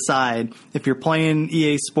 numbers aside, if you're playing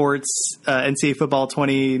EA Sports NCAA Football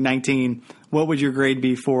 2019, what would your grade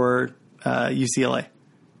be for UCLA?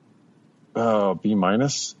 B-.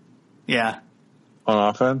 Yeah. On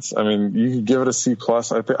offense, I mean, you could give it a C+.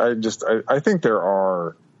 I think there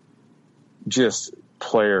are just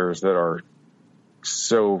players that are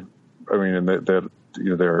so. I mean, and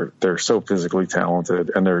they're so physically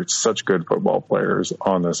talented, and they're such good football players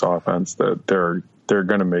on this offense that they're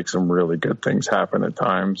going to make some really good things happen at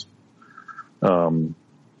times. I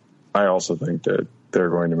also think that they're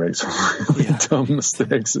going to make some really dumb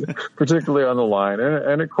mistakes, particularly on the line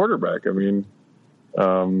and at quarterback. I mean,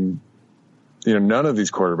 none of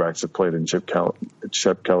these quarterbacks have played in Chip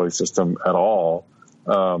Kelly's system at all.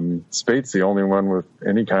 Spate's the only one with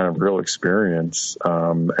any kind of real experience.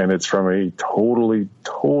 And it's from a totally,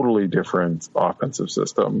 totally different offensive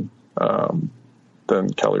system, than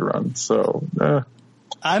Kelly runs. So,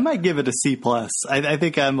 I might give it a C+. I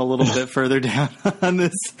think I'm a little bit further down on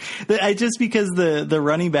this. Just because the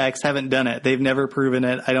running backs haven't done it. They've never proven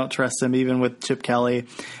it. I don't trust them, even with Chip Kelly.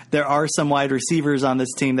 There are some wide receivers on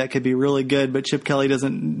this team that could be really good, but Chip Kelly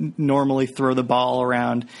doesn't normally throw the ball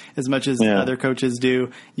around as much as other coaches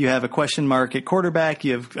do. You have a question mark at quarterback.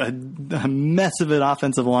 You have a mess of an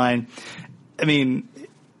offensive line. I mean,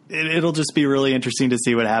 it'll just be really interesting to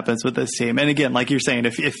see what happens with this team. And again, like you're saying,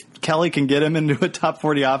 if Kelly can get him into a top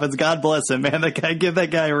 40 offense, God bless him, man. Give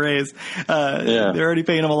that guy a raise. They're already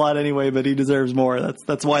paying him a lot anyway, but he deserves more.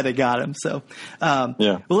 That's why they got him. So, well,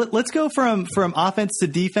 let's go from offense to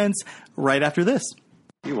defense right after this.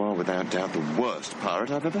 You are without doubt the worst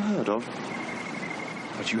pirate I've ever heard of.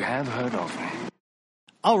 But you have heard of me.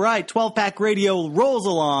 All right, 12-Pack Radio rolls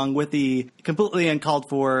along with the completely uncalled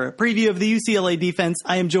for preview of the UCLA defense.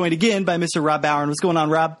 I am joined again by Mr. Rob Bowen. What's going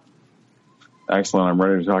on, Rob? Excellent. I'm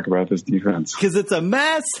ready to talk about this defense. Because it's a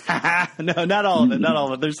mess. No, not all of it. Not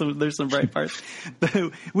all of it. There's some bright parts.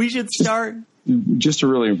 But we should start. Just a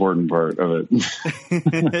really important part of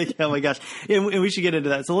it. Oh my gosh. And we should get into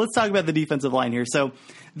that. So let's talk about the defensive line here. So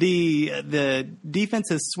the defense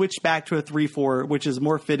has switched back to a 3-4, which is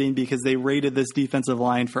more fitting because they rated this defensive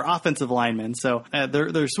line for offensive linemen. So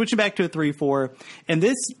they're switching back to a 3-4. And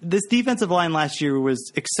this defensive line last year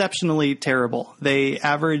was exceptionally terrible. They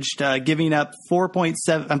averaged giving up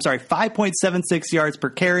 5.76 yards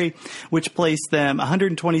per carry, which placed them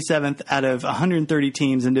 127th out of 130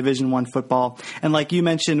 teams in Division I football. And like you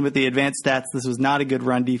mentioned with the advanced stats, this was not a good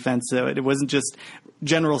run defense. So it wasn't just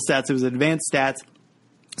general stats, it was advanced stats.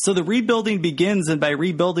 So the rebuilding begins, and by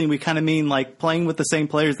rebuilding, we kind of mean like playing with the same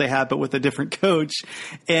players they have, but with a different coach.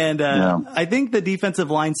 And I think the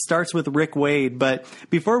defensive line starts with Rick Wade. But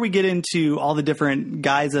before we get into all the different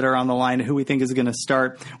guys that are on the line and who we think is going to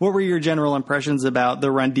start, what were your general impressions about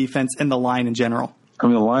the run defense and the line in general? I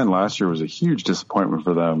mean, the line last year was a huge disappointment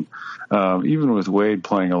for them. Even with Wade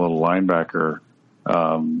playing a little linebacker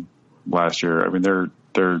last year, I mean, they're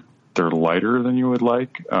lighter than you would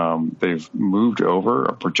like. They've moved over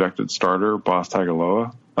a projected starter, Boss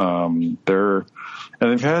Tagaloa. And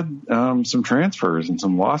they've had some transfers and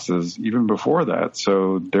some losses even before that.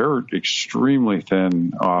 So they're extremely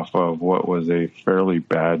thin off of what was a fairly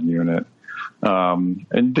bad unit. And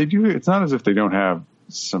it's not as if they don't have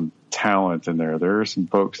some talent in there. There are some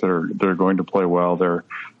folks that are going to play well. They're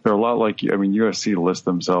a lot like, I mean, USC lists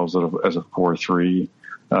themselves as a 4-3.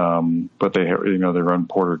 But they run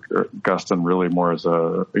Porter Gustin really more as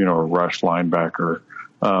a rush linebacker.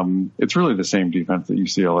 It's really the same defense that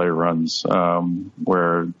UCLA runs,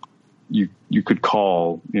 where you could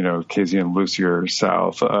call, Casey and Lucier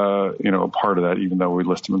South, a part of that, even though we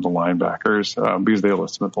list them as the linebackers, because they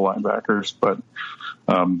list them as the linebackers, but,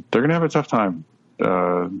 they're going to have a tough time,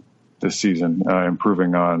 this season,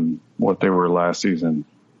 improving on what they were last season.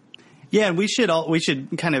 Yeah, and we should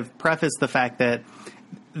kind of preface the fact that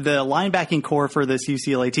the linebacking core for this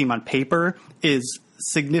UCLA team on paper is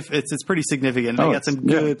significant. It's pretty significant. They got some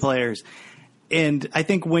good players. And I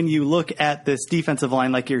think when you look at this defensive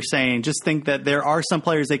line, like you're saying, just think that there are some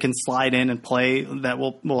players they can slide in and play that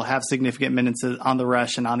will have significant minutes on the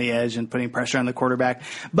rush and on the edge and putting pressure on the quarterback.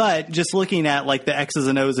 But just looking at like the X's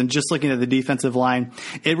and O's and just looking at the defensive line,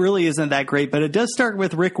 it really isn't that great. But it does start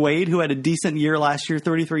with Rick Wade, who had a decent year last year,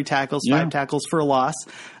 33 tackles, 5 tackles for a loss.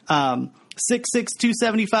 6'6",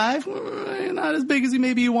 275, not as big as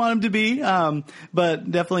maybe you want him to be, but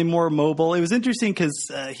definitely more mobile. It was interesting because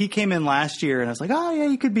he came in last year, and I was like, oh, yeah,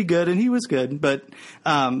 he could be good, and he was good, but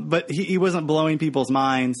he wasn't blowing people's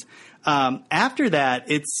minds. After that,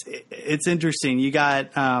 it's interesting. You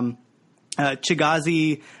got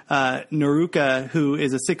Chigazi Naruka, who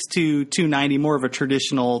is a 6'2", 290, more of a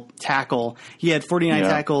traditional tackle. He had 49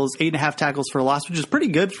 tackles, 8.5 tackles for a loss, which is pretty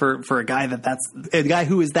good for a guy that's a guy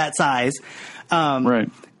who is that size. Right.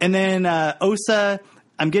 And then Osa,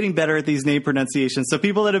 I'm getting better at these name pronunciations. So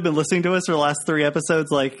people that have been listening to us for the last 3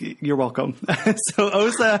 episodes, like, you're welcome. So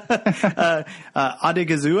Osa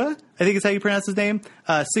Adegazua, I think is how you pronounce his name.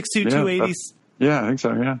 6'2", 280. Yeah, I think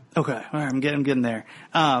so, yeah. Okay. All right, I'm getting there.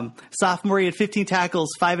 Sophomore, he had 15 tackles,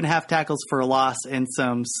 5.5 tackles for a loss, and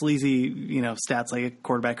some sleazy, stats like a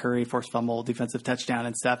quarterback hurry, forced fumble, defensive touchdown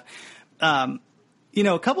and stuff. A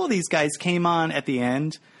couple of these guys came on at the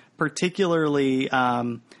end, particularly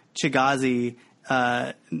Chigazi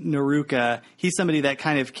Naruka. He's somebody that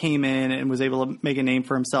kind of came in and was able to make a name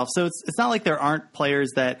for himself. So it's not like there aren't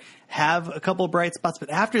players that have a couple of bright spots, but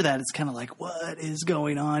after that, it's kind of like, what is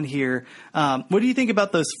going on here? What do you think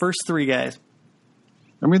about those first 3 guys?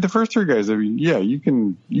 I mean, the first 3 guys, you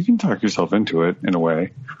can talk yourself into it in a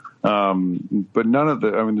way. But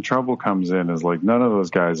the trouble comes in is like none of those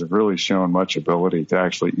guys have really shown much ability to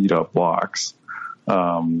actually eat up blocks,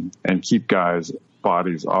 and keep guys'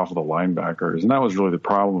 bodies off of the linebackers. And that was really the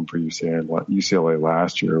problem for UCLA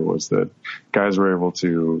last year, was that guys were able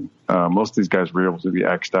to, most of these guys were able to be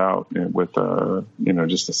X'd out with,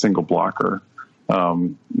 just a single blocker.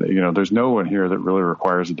 There's no one here that really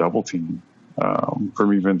requires a double team,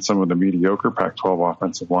 from even some of the mediocre Pac-12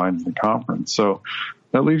 offensive lines in the conference. So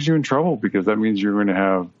that leaves you in trouble, because that means you're going to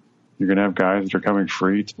have guys that are coming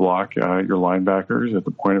free to block your linebackers at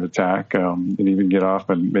the point of attack, and even get off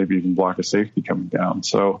and maybe even block a safety coming down.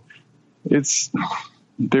 So with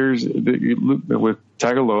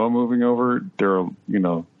Tagaloa moving over,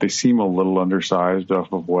 they seem a little undersized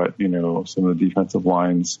off of what, some of the defensive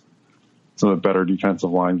lines, some of the better defensive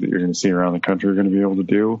lines that you're going to see around the country are going to be able to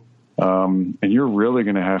do. And you're really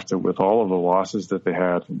going to have to, with all of the losses that they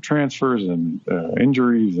had from transfers and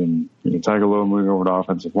injuries and Tagaloa moving over to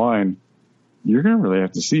offensive line, you're going to really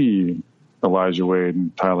have to see Elijah Wade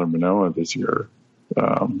and Tyler Manoa this year.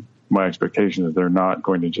 My expectation is they're not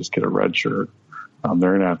going to just get a red shirt. They're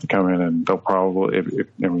going to have to come in, and they'll probably,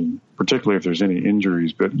 particularly if there's any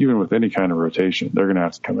injuries, but even with any kind of rotation, they're going to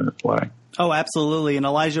have to come in and play. Oh, absolutely. And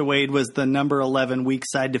Elijah Wade was the number 11 weak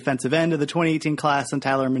side defensive end of the 2018 class, and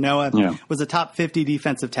Tyler Manoa was a top 50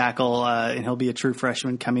 defensive tackle, and he'll be a true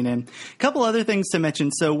freshman coming in. A couple other things to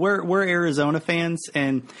mention. So we're Arizona fans,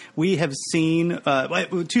 and we have seen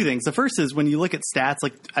 2 things. The first is when you look at stats,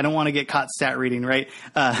 like I don't want to get caught stat reading, right?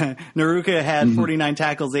 Naruka had 49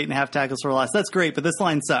 tackles, 8.5 tackles for a loss. That's great, but this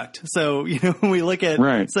line sucked. So, when we look at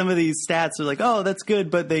some of these stats, they're like, oh, that's good,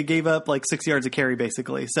 but they gave up like 6 yards a carry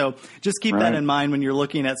basically. So just keep that in mind when you're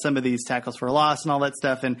looking at some of these tackles for a loss and all that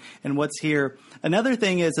stuff and what's here. Another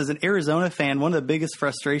thing is, as an Arizona fan, one of the biggest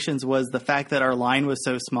frustrations was the fact that our line was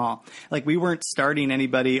so small. Like, we weren't starting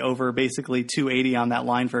anybody over basically 280 on that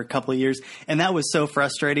line for a couple of years, and that was so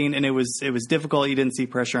frustrating, and it was difficult. You didn't see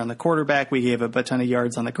pressure on the quarterback. We gave up a ton of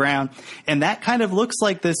yards on the ground, and that kind of looks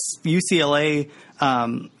like this UCLA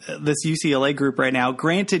group right now.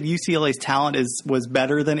 Granted, UCLA's talent was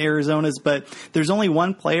better than Arizona's, but there's only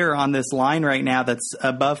one player on this line right now that's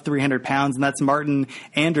above 300 pounds, and that's Martin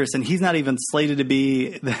Andrus, and he's not even slated to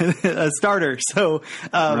be a starter. So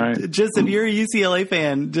just if you're a UCLA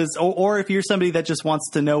fan, or if you're somebody that just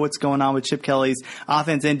wants to know what's going on with Chip Kelly's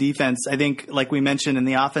offense and defense, I think, like we mentioned in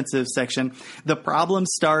the offensive section, the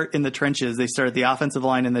problems start in the trenches. They start at the offensive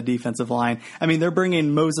line and the defensive line. I mean, they're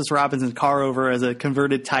bringing Moses Robinson-Carr over as a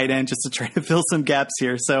converted tight end just to try to fill some gaps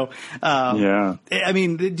here. So, I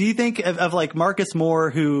mean, do you think of like Marcus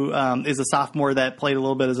Moore, who is a sophomore that played a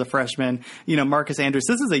little bit as a freshman, Marcus Andrus,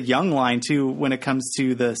 this is a young line too when it comes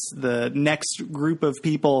to the next group of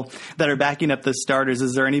people that are backing up the starters.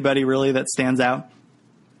 Is there anybody really that stands out?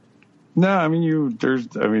 No, I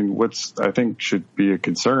mean, what's I think should be a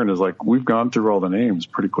concern is like we've gone through all the names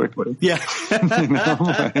pretty quickly. Yeah.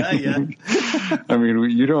 Yeah. I mean,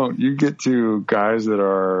 you get to guys that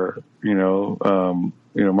are,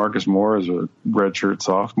 Marcus Moore is a redshirt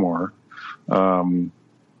sophomore. And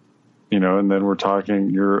then we're talking,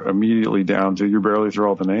 you're immediately down to, you're barely through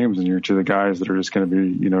all the names and you're to the guys that are just going to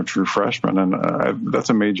be, true freshmen. And that's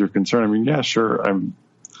a major concern. I mean, yeah, sure.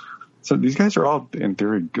 So these guys are all in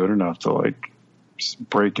theory good enough to like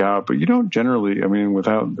break out, but you don't generally, I mean, with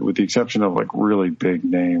the exception of like really big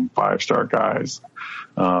name 5-star guys,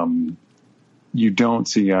 you don't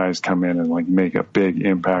see guys come in and like make a big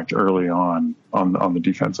impact early on the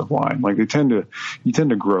defensive line. Like you tend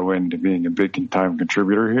to grow into being a big time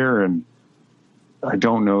contributor here. And I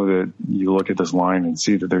don't know that you look at this line and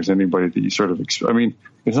see that there's anybody that you sort of, I mean,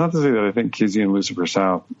 it's not to say that I think Kizzy and Lucifer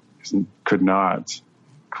South could not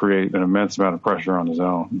create an immense amount of pressure on his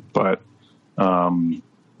own, but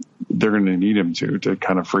they're going to need him to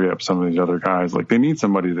kind of free up some of these other guys. Like they need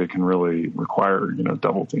somebody that can really require,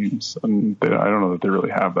 double teams. And I don't know that they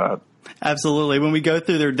really have that. Absolutely. When we go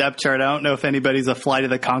through their depth chart, I don't know if anybody's a Flight of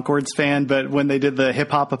the Conchords fan, but when they did the Hip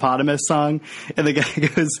Hopopotamus song and the guy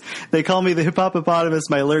goes, they call me the Hip Hopopotamus,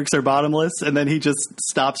 my lyrics are bottomless. And then he just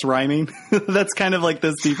stops rhyming. That's kind of like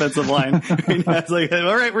this defensive line. It's like,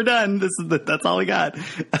 all right, we're done. That's all we got.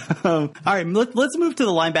 All right. Let's move to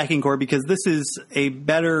the linebacking core because this is a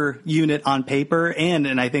better unit on paper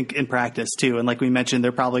and I think in practice too. And like we mentioned,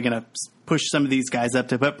 they're probably going to push some of these guys up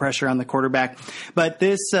to put pressure on the quarterback. But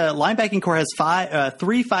this linebacking core has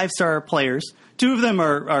 3 5-star players. 2 of them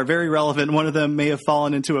are very relevant. One of them may have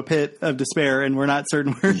fallen into a pit of despair, and we're not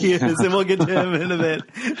certain where he is, and we'll get to him in a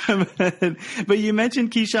bit. But you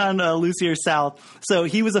mentioned Keyshawn Lucier South. So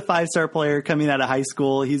he was a 5-star player coming out of high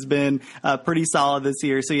school. He's been pretty solid this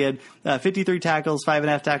year. So he had 53 tackles,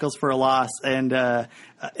 5.5 tackles for a loss, and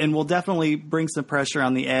will definitely bring some pressure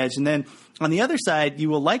on the edge. And then on the other side, you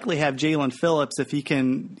will likely have Jalen Phillips if he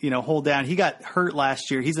can, hold down. He got hurt last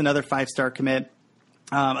year. He's another 5-star commit.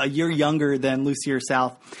 A year younger than Lucier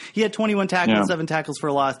South. He had 21 tackles, 7 tackles for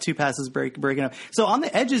a loss, 2 passes breaking up. So on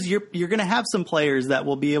the edges, you're going to have some players that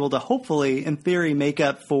will be able to hopefully, in theory, make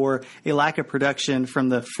up for a lack of production from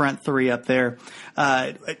the front 3 up there.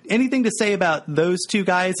 Anything to say about those 2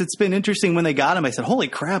 guys? It's been interesting when they got them. I said, holy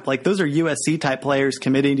crap, like those are USC type players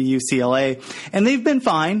committing to UCLA. And they've been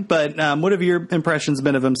fine, but what have your impressions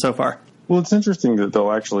been of them so far? Well, it's interesting that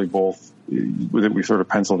they'll actually both, that we sort of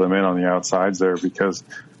pencil them in on the outsides there because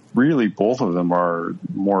really both of them are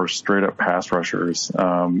more straight up pass rushers.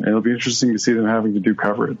 And it'll be interesting to see them having to do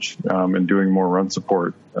coverage and doing more run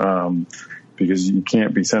support because you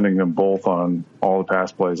can't be sending them both on all the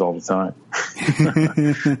pass plays all the time.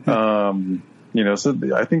 So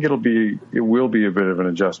I think it will be a bit of an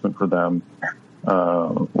adjustment for them.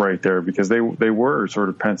 Right there because they were sort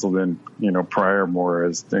of penciled in, prior more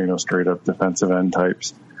as, straight up defensive end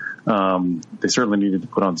types. They certainly needed to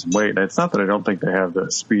put on some weight. And it's not that I don't think they have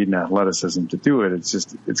the speed and athleticism to do it. It's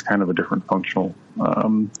just, it's kind of a different functional,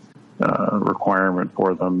 requirement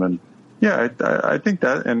for them. And yeah, I think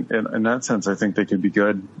that, and in that sense, I think they could be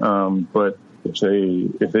good. But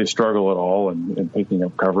if they struggle at all in picking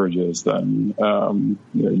up coverages, then,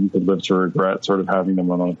 you could live to regret sort of having them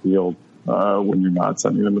on the field. When you're not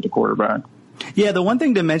sending them to the quarterback. Yeah, the one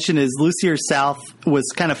thing to mention is Lucier South was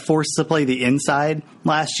kind of forced to play the inside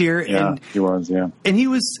last year. Yeah, and he was, yeah. And he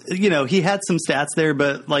was, he had some stats there,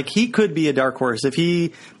 but like he could be a dark horse. If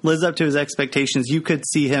he lives up to his expectations, you could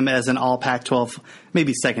see him as an all Pac-12,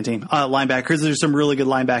 maybe second team linebackers. There's some really good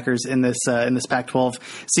linebackers in this Pac-12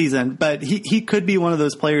 season, but he could be one of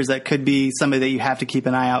those players that could be somebody that you have to keep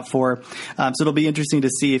an eye out for. So it'll be interesting to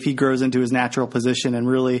see if he grows into his natural position and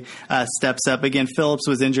really steps up. Again, Phillips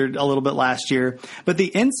was injured a little bit last year, but the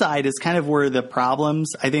inside is kind of where the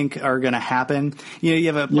problems I think are going to happen. You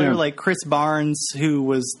have a player like Chris Barnes who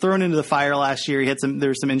was thrown into the fire last year. There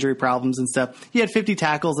were some injury problems and stuff. He had 50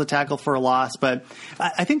 tackles, a tackle for a loss, but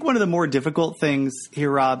I think one of the more difficult things here,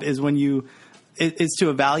 Rob, is is to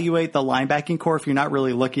evaluate the linebacking core if you're not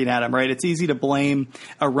really looking at them, right? It's easy to blame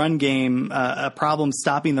a run game, a problem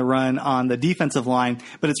stopping the run on the defensive line,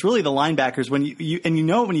 but it's really the linebackers. When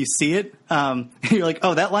when you see it, you're like,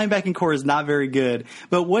 oh, that linebacking core is not very good.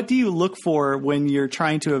 But what do you look for when you're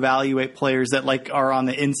trying to evaluate players that are on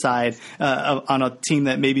the inside on a team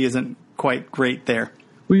that maybe isn't quite great there?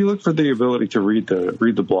 Well, you look for the ability to read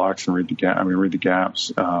the blocks and read the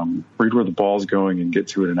gaps, read where the ball's going and get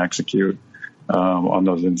to it and execute. On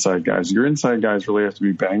those inside guys. Your inside guys really have to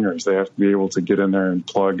be bangers. They have to be able to get in there and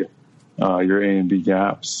plug your A and B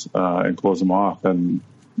gaps and close them off. And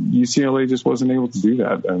UCLA just wasn't able to do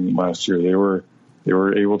that. And last year they were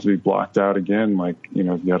able to be blocked out again. Like, you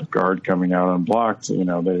know, if you had a guard coming out unblocked, you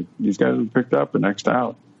know, these guys were picked up and next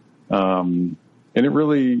out. And it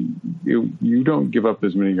really, you don't give up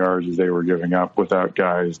as many yards as they were giving up without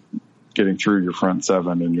guys getting through your front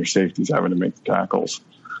seven and your safeties having to make the tackles.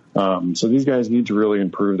 So these guys need to really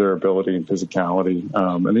improve their ability and physicality.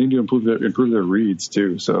 And they need to improve their reads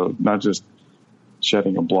too. So not just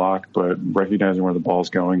shedding a block, but recognizing where the ball's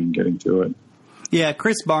going and getting to it. Yeah,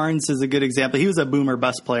 Chris Barnes is a good example. He was a boomer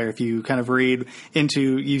bust player. If you kind of read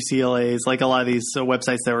into UCLA's, like a lot of these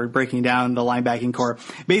websites that were breaking down the linebacking core,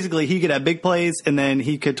 basically he could have big plays and then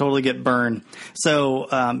he could totally get burned. So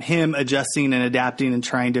him adjusting and adapting and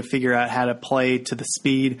trying to figure out how to play to the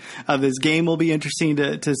speed of this game will be interesting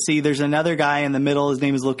to see. There's another guy in the middle. His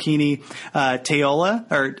name is Lokini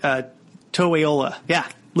Toeola. Yeah.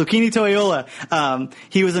 Lokini Toeola,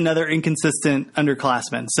 he was another inconsistent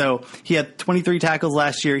underclassman. So he had 23 tackles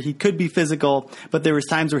last year. He could be physical, but there was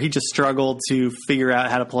times where he just struggled to figure out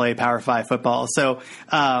how to play Power 5 football. So,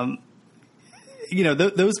 you know,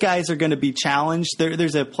 those guys are going to be challenged.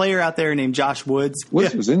 There's a player out there named Josh Woods.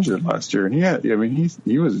 Woods was injured last year, and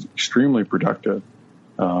he was extremely productive.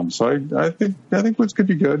 So I think Woods could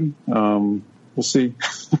be good. We'll see.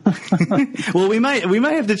 Well, we might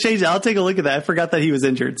have to change it. I'll take a look at that. I forgot that he was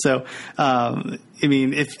injured. So, I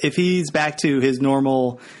mean, if he's back to his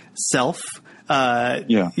normal self,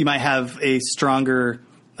 you might have a stronger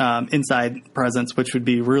inside presence, which would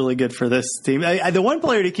be really good for this team. The one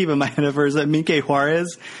player to keep in mind of is Minke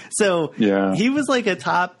Juarez. So he was like a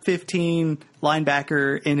top 15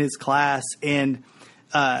 linebacker in his class and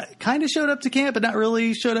kind of showed up to camp, but not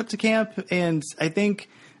really showed up to camp. And I think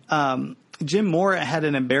Jim Moore had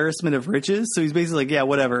an embarrassment of riches. So he's basically like, yeah,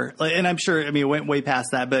 whatever. And I'm sure, I mean, it went way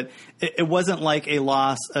past that, but it wasn't like a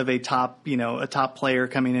loss of a top player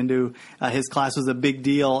coming into his class was a big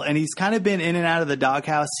deal. And he's kind of been in and out of the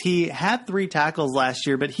doghouse. He had 3 tackles last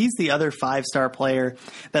year, but he's the other 5-star player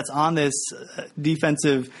that's on this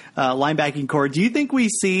defensive linebacking core. Do you think we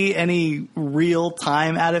see any real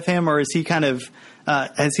time out of him, or is he kind of,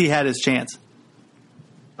 has he had his chance?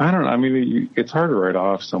 I don't know. I mean, it's hard to write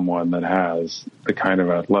off someone that has the kind of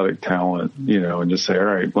athletic talent, you know, and just say, all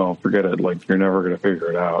right, well, forget it. Like, you're never going to figure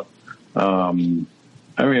it out. I mean,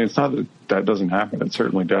 it's not that doesn't happen. It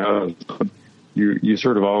certainly does. But you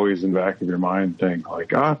sort of always in the back of your mind think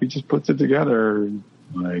like, if he just puts it together,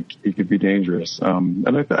 like he could be dangerous.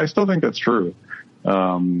 And I still think that's true.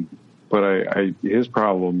 But his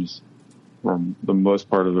problems, from the most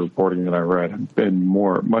part of the reporting that I read, have been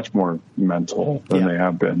much more mental than they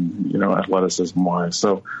have been, you know, athleticism wise.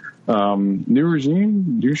 So, new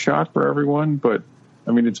regime, new shot for everyone. But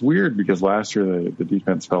I mean, it's weird because last year the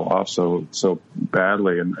defense fell off so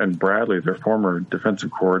badly. And Bradley, their former defensive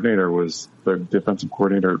coordinator, was the defensive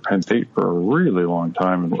coordinator at Penn State for a really long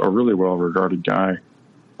time and a really well regarded guy,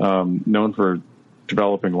 known for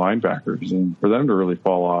developing linebackers. And for them to really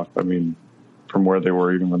fall off, I mean, from where they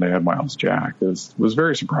were even when they had Miles Jack, was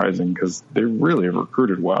very surprising because they really have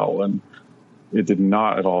recruited well, and it did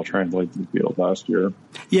not at all translate to the field last year.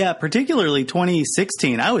 Yeah, particularly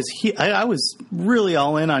 2016. I was really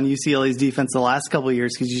all in on UCLA's defense the last couple of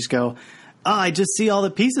years because you just go, I just see all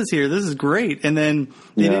the pieces here. This is great. And then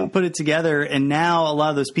they didn't put it together, and now a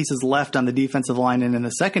lot of those pieces left on the defensive line and in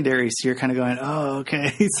the secondary, so you're kind of going,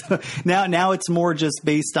 okay. So now it's more just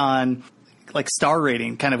based on like star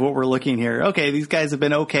rating, kind of what we're looking here. Okay, these guys have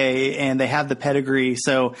been okay, and they have the pedigree,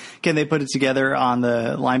 so can they put it together on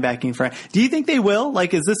the linebacking front? Do you think they will?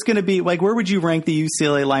 Like, is this going to be, like, where would you rank the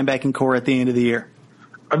UCLA linebacking core at the end of the year?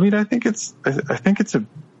 I mean, I think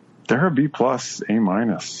they're a B+, A-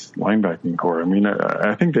 linebacking core. I mean,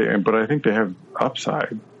 I think they have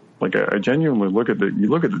upside. Like, I genuinely look at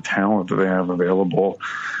the talent that they have available,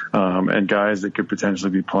 and guys that could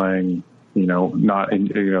potentially be playing, you know,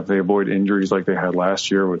 if they avoid injuries like they had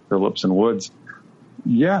last year with Phillips and Woods.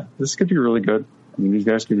 Yeah, this could be really good. I mean, these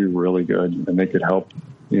guys could be really good, and they could help,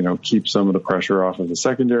 you know, keep some of the pressure off of the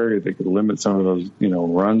secondary. They could limit some of those, you know,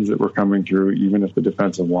 runs that were coming through, even if the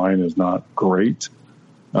defensive line is not great.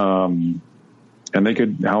 And they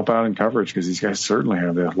could help out in coverage because these guys certainly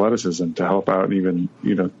have the athleticism to help out. Even,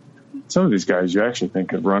 you know, some of these guys you actually think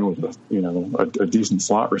could run with a decent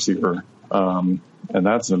slot receiver. And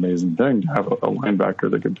that's an amazing thing to have a linebacker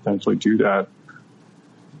that could potentially do that.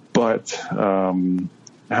 But how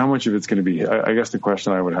much of it's going to be, I guess the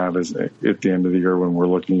question I would have is at the end of the year when we're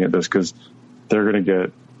looking at this, because they're going to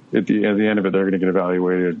get, at the end of it, they're going to get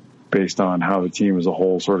evaluated based on how the team as a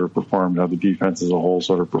whole sort of performed, how the defense as a whole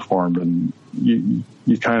sort of performed. And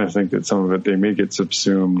you kind of think that some of it, they may get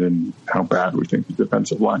subsumed in how bad we think the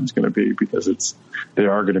defensive line is going to be, because they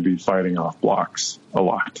are going to be fighting off blocks a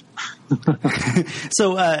lot.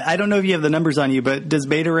 So I don't know if you have the numbers on you, but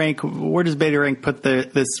where does Beta Rank put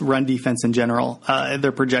this run defense in general,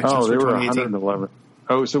 their projections for 2018? They were 111.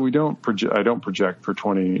 Oh, so I don't project for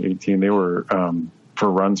 2018. They were, for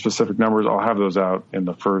run specific numbers, I'll have those out in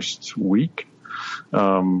the first week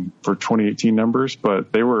for 2018 numbers,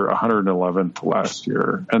 but they were 111th last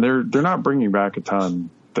year, and they're not bringing back a ton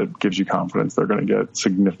that gives you confidence they're going to get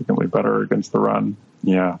significantly better against the run.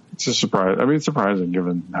 Yeah, it's a surprise. I mean, it's surprising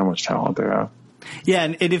given how much talent they have. Yeah,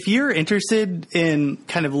 and if you're interested in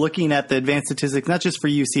kind of looking at the advanced statistics, not just for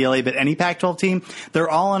UCLA, but any Pac-12 team, they're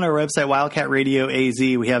all on our website, Wildcat Radio AZ.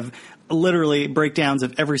 We have literally breakdowns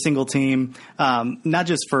of every single team, not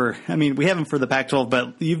just we have them for the Pac-12,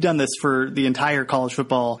 but you've done this for the entire college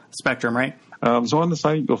football spectrum, right? So on the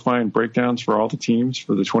site, you'll find breakdowns for all the teams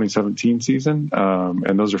for the 2017 season,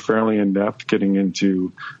 and those are fairly in-depth, getting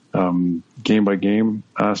into game-by-game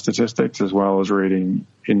statistics, as well as rating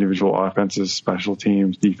individual offenses, special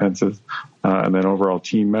teams, defenses, and then overall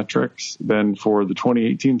team metrics. Then for the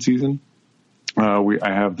 2018 season,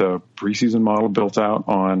 I have the preseason model built out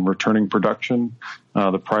on returning production,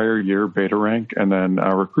 the prior year Beta Rank, and then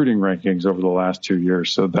recruiting rankings over the last 2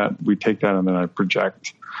 years. So that we take that and then I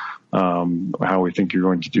project how we think you're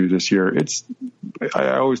going to do this year.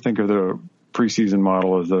 I always think of the preseason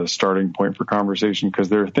model as a starting point for conversation, because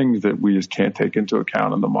there are things that we just can't take into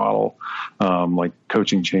account in the model, like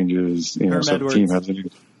coaching changes. So the team has a new.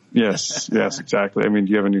 Yes, exactly. I mean,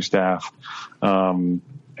 do you have a new staff? And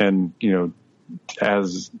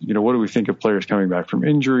as what do we think of players coming back from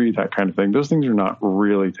injury, that kind of thing? Those things are not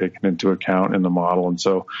really taken into account in the model. And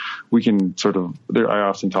so we can I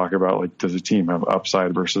often talk about, like, does a team have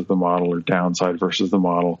upside versus the model or downside versus the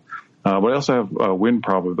model? But I also have win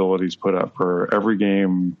probabilities put up for every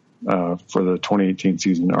game for the 2018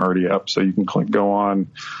 season already up. So you can go on.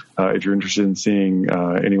 If you're interested in seeing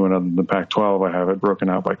anyone other than the Pac-12, I have it broken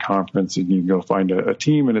out by conference, and you can go find a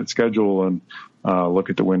team and its schedule and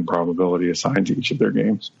look at the win probability assigned to each of their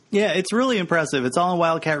games. Yeah, it's really impressive. It's all on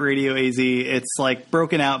Wildcat Radio AZ. It's like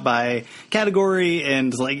broken out by category,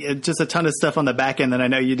 and like just a ton of stuff on the back end that I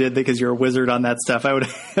know you did because you're a wizard on that stuff.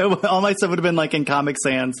 All my stuff would have been like in Comic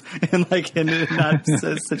Sans and not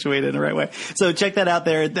situated in the right way. So check that out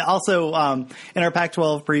there. Also, in our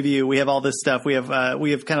Pac-12 preview, we have all this stuff. We have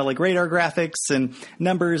kind of like radar graphics and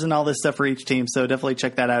numbers and all this stuff for each team. So definitely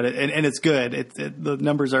check that out. And it's good. The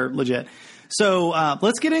numbers are legit. So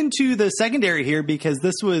let's get into the secondary here, because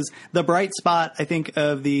this was the bright spot, I think,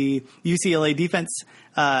 of the UCLA defense.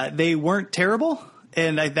 They weren't terrible,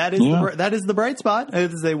 and that is the bright spot.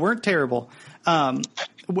 They weren't terrible.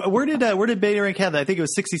 Where did Beta Rank have that? I think it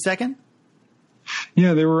was 62nd.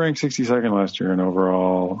 Yeah, they were ranked 62nd last year in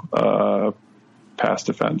overall pass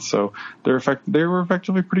defense. So they were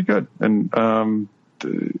effectively pretty good. And let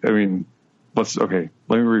me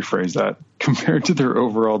rephrase that. Compared to their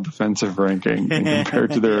overall defensive ranking and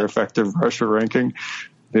compared to their effective rusher ranking,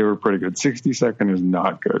 they were pretty good. 62nd is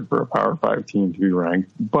not good for a Power 5 team to be ranked.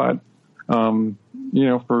 But, for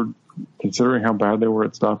considering how bad they were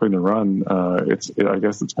at stopping the run, I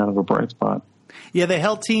guess it's kind of a bright spot. Yeah, they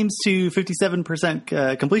held teams to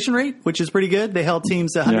 57% completion rate, which is pretty good. They held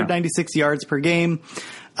teams to 196 yards per game.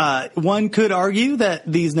 One could argue that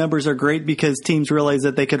these numbers are great because teams realize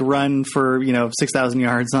that they could run for 6,000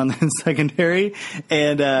 yards on the secondary,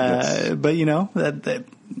 and but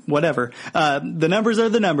whatever. The numbers are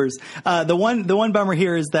the numbers. The one bummer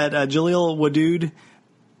here is that Jaleel Wadood,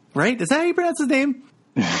 right? Is that how you pronounce his name?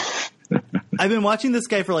 I've been watching this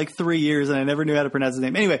guy for like 3 years, and I never knew how to pronounce his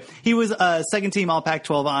name. Anyway, he was a second team All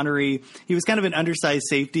Pac-12 honoree. He was kind of an undersized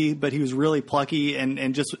safety, but he was really plucky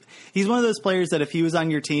and just he's one of those players that if he was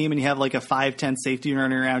on your team and you have like a 5'10" safety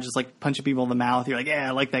running around just like punching people in the mouth, you're like, yeah,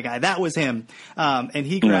 I like that guy. That was him. And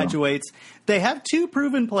he graduates. They have two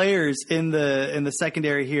proven players in the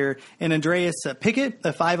secondary here, and Andreas Pickett,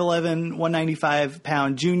 a 5'11",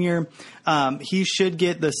 195-pound junior. He should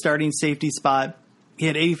get the starting safety spot. He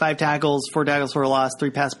had 85 tackles, 4 tackles for a loss, 3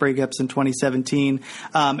 pass breakups in 2017.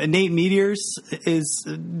 And Nate Meteors is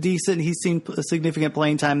decent. He's seen a significant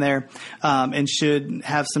playing time there, and should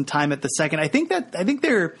have some time at the second. I think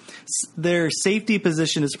their safety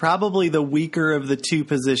position is probably the weaker of the two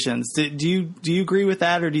positions. Do you agree with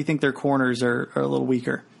that, or do you think their corners are a little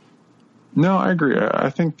weaker? No, I agree. I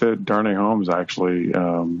think that Darnay Holmes actually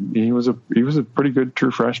he was a pretty good true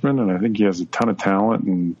freshman, and I think he has a ton of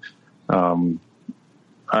talent. And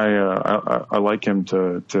I like him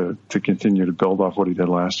to continue to build off what he did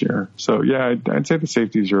last year. So yeah, I'd say the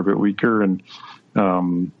safeties are a bit weaker, and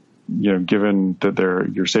given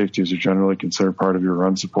that your safeties are generally considered part of your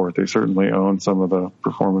run support, they certainly own some of the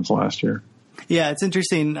performance last year. Yeah, it's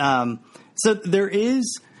interesting. So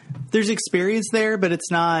there's experience there, but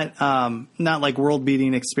it's not like world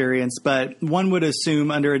beating experience. But one would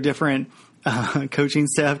assume under a different coaching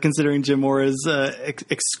staff, considering Jim Mora's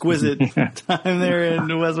exquisite time there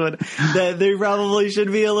in Westwood, that there probably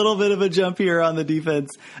should be a little bit of a jump here on the defense,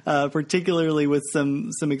 particularly with some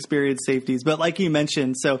experienced safeties. But like you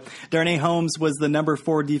mentioned, so Darnay Holmes was the number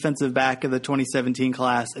 4 defensive back of the 2017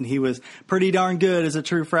 class, and he was pretty darn good as a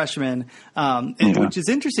true freshman, which is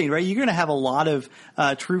interesting, right? You're going to have a lot of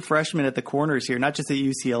true freshmen at the corners here, not just at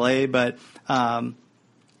UCLA, but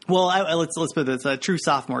let's put this, true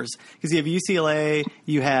sophomores, because you have UCLA,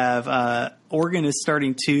 you have Oregon is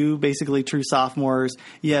starting 2 basically true sophomores.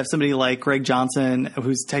 You have somebody like Greg Johnson,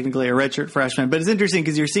 who's technically a redshirt freshman. But it's interesting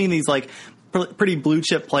because you're seeing these like pretty blue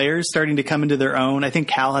chip players starting to come into their own. I think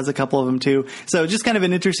Cal has a couple of them too. So just kind of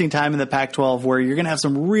an interesting time in the Pac-12 where you're going to have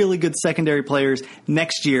some really good secondary players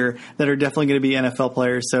next year that are definitely going to be NFL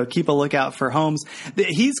players. So keep a lookout for Holmes.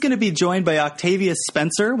 He's going to be joined by Octavius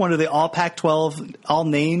Spencer, one of the all Pac-12 all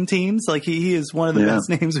name teams. Like he is one of the best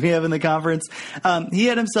names we have in the conference. He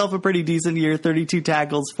had himself a pretty decent year, 32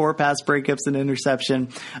 tackles, 4 pass breakups, and interception.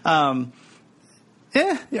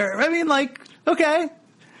 Okay.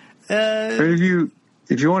 If you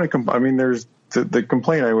want to, there's the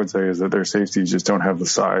complaint I would say is that their safeties just don't have the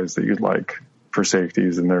size that you'd like for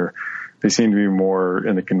safeties, and they seem to be more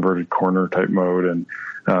in the converted corner type mode,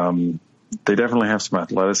 and they definitely have some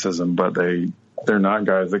athleticism, but they're not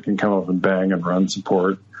guys that can come up and bang and run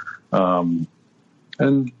support, and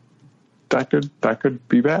that could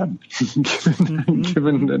be bad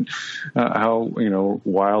given how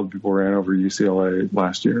wild people ran over UCLA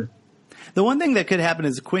last year. The one thing that could happen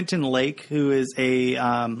is Quentin Lake, who is I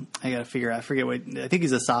got to figure out, I forget what, I think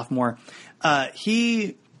he's a sophomore.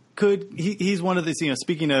 He's one of these,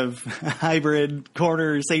 speaking of hybrid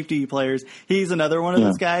corner safety players, he's another one of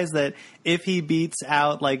those guys that if he beats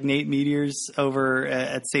out like Nate Meteors over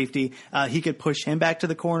at safety, he could push him back to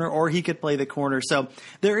the corner, or he could play the corner. So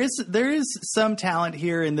there is some talent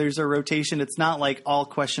here, and there's a rotation. It's not like all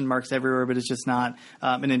question marks everywhere, but it's just not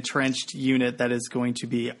an entrenched unit that is going to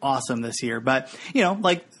be awesome this year. But,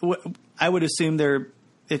 I would assume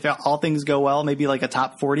if all things go well, maybe like a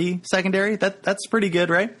top 40 secondary. That's pretty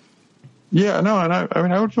good, right? Yeah, no, and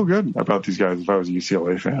I would feel good about these guys if I was a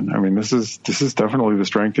UCLA fan. This is definitely the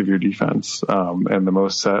strength of your defense, and the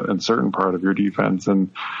most set and certain part of your defense, and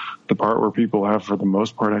the part where people have, for the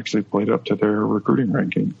most part, actually played up to their recruiting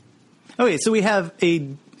ranking. Okay, so we have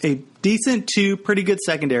a decent to pretty good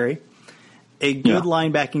secondary, a good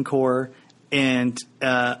linebacking core, and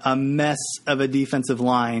a mess of a defensive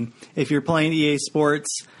line. If you're playing EA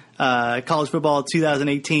Sports College Football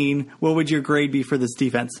 2018, what would your grade be for this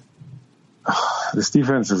defense? This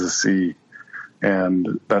defense is a C,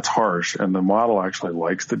 and that's harsh. And the model actually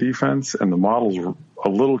likes the defense, and the model's a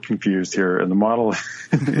little confused here. And the model,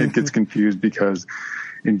 it gets confused because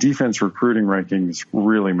in defense, recruiting rankings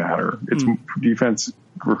really matter. Defense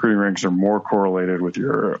recruiting rankings are more correlated with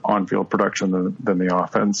your on-field production than the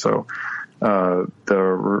offense. So the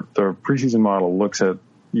preseason model looks at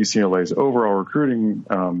UCLA's overall recruiting,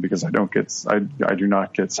 because I do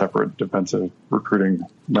not get separate defensive recruiting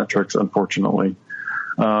metrics, unfortunately.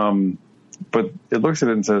 But it looks at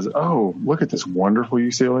it and says, oh, look at this wonderful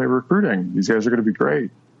UCLA recruiting. These guys are going to be great.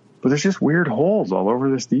 But there's just weird holes all over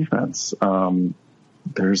this defense.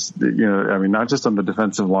 There's, not just on the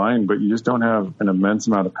defensive line, but you just don't have an immense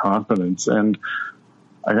amount of confidence. And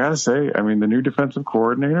I got to say, the new defensive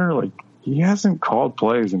coordinator, he hasn't called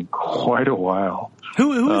plays in quite a while.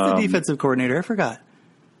 Who is the defensive coordinator? I forgot.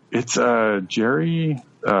 It's Jerry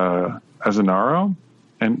Azzinaro,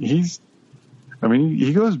 and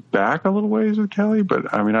he goes back a little ways with Kelly,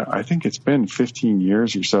 but I think it's been 15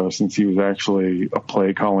 years or so since he was actually a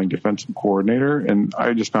play calling defensive coordinator, and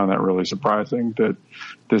I just found that really surprising that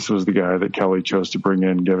this was the guy that Kelly chose to bring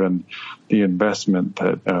in, given the investment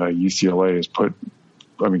that UCLA has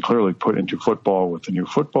clearly put into football with the new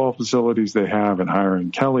football facilities they have, and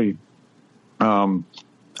hiring Kelly. Don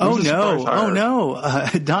Pelham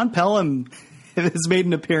has made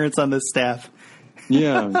an appearance on this staff.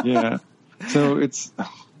 Yeah. So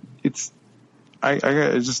I'm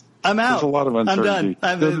out. There's a lot of uncertainty.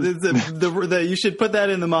 I'm done. You should put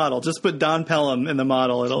that in the model. Just put Don Pelham in the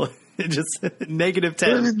model. Just negative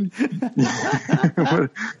 10.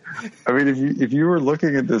 I mean, if you were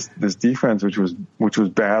looking at this defense, which was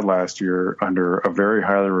bad last year under a very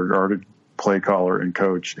highly regarded play caller and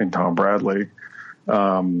coach in Tom Bradley,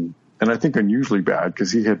 and I think unusually bad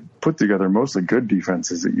because he had put together mostly good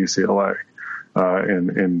defenses at UCLA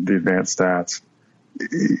in the advanced stats.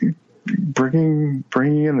 Bringing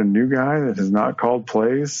in a new guy that has not called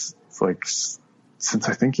plays, it's like since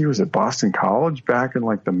I think he was at Boston College back in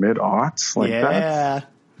like the mid-aughts. Like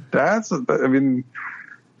that's a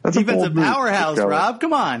defensive powerhouse, Rob.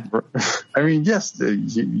 Come on. I mean, yes,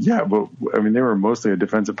 yeah, but I mean, they were mostly a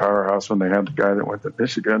defensive powerhouse when they had the guy that went to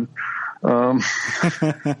Michigan.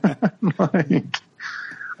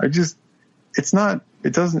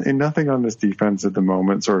 Nothing on this defense at the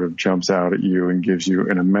moment sort of jumps out at you and gives you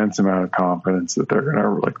an immense amount of confidence that they're going to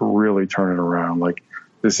like really turn it around. Like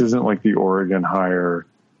this isn't like the Oregon hire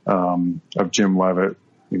of Jim Leavitt,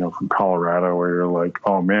 from Colorado, where you're like,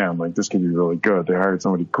 oh man, like this could be really good. They hired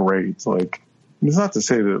somebody great. It's like, it's not to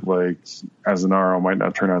say that like Azanaro might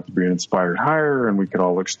not turn out to be an inspired hire and we could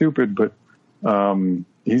all look stupid, but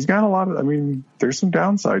he's got a lot of, there's some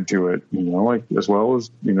downside to it, like as well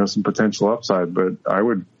as, some potential upside, but I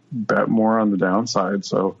would bet more on the downside.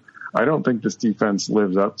 So I don't think this defense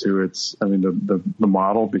lives up to the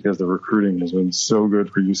model, because the recruiting has been so good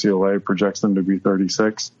for UCLA, projects them to be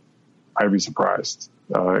 36. I'd be surprised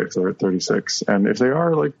if they're at 36. And if they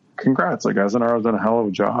are, like, congrats, like Azanaro's done a hell of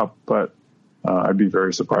a job, but I'd be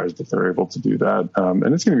very surprised if they're able to do that.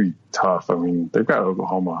 And it's going to be tough. I mean, they've got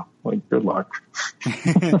Oklahoma. Like, good luck.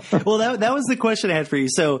 Well, that was the question I had for you.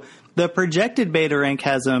 So the projected beta rank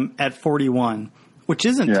has them at 41, which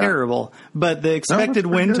isn't terrible, but the expected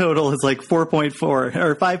win total is like 4.4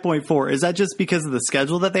 or 5.4. Is that just because of the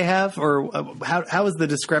schedule that they have, or how is the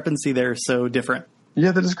discrepancy there so different?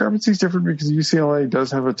 Yeah, the discrepancy is different because UCLA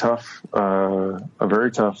does have a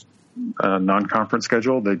very tough non-conference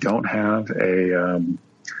schedule. They don't have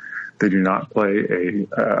they do not play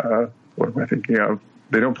what am I thinking of?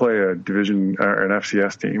 They don't play a division or an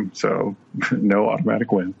FCS team, so no automatic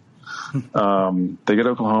win. They get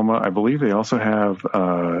Oklahoma. I believe they also have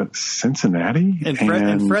Cincinnati and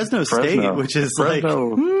Fresno State, which is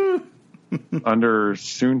under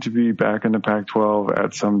soon to be back in the Pac-12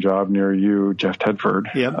 at some job near you, Jeff Tedford.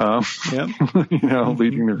 Yep.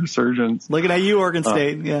 Leading the resurgence. Looking at you, Oregon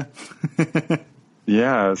State. Yeah.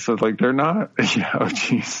 Yeah. So like they're not. Yeah. Oh,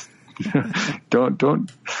 geez. Don't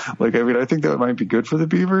like. I mean, I think that might be good for the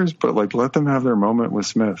Beavers, but like let them have their moment with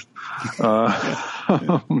Smith. But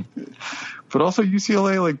also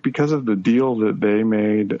UCLA, like because of the deal that they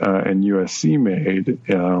made and USC made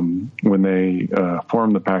when they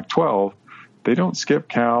formed the Pac-12, they don't skip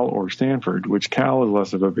Cal or Stanford, which Cal is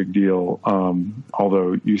less of a big deal,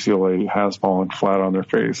 although UCLA has fallen flat on their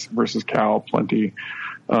face versus Cal plenty.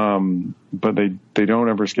 But they don't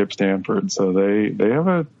ever skip Stanford, so they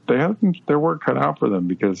have their work cut out for them,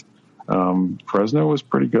 because Fresno was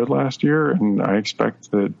pretty good last year, and I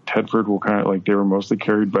expect that Tedford will kind of like, they were mostly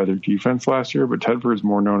carried by their defense last year, but Tedford is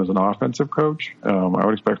more known as an offensive coach. I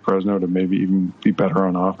would expect Fresno to maybe even be better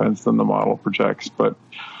on offense than the model projects, but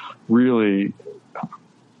really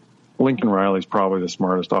Lincoln Riley's probably the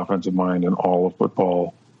smartest offensive mind in all of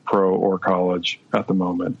football, pro or college at the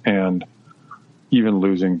moment. And even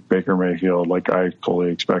losing Baker Mayfield, like I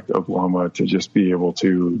fully expect Oklahoma to just be able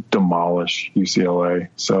to demolish UCLA.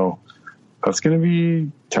 So that's going to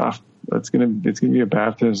be tough. It's going to be a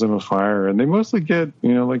baptism of fire. And they mostly get,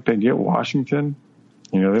 they get Washington.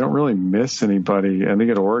 They don't really miss anybody, and they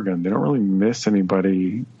get Oregon. They don't really miss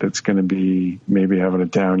anybody that's going to be maybe having a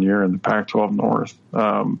down year in the Pac-12 North.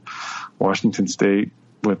 Washington State,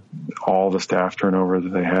 with all the staff turnover that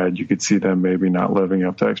they had, you could see them maybe not living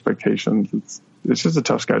up to expectations. It's just a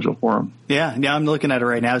tough schedule for them. Yeah, I'm looking at it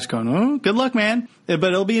right now, just going, oh, good luck, man. But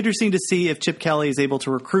it'll be interesting to see if Chip Kelly is able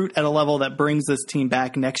to recruit at a level that brings this team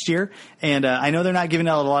back next year. And I know they're not giving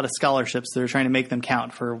out a lot of scholarships. They're trying to make them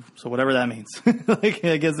count so whatever that means.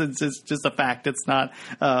 I guess it's just a fact. It's not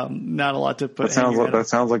a lot to put. That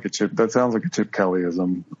sounds like a Chip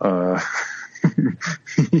Kellyism.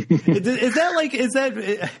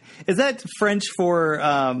 Is that French for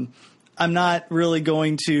I'm not really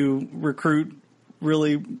going to recruit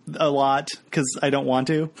really a lot because I don't want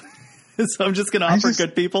to, so I'm just going to offer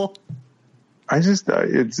good people?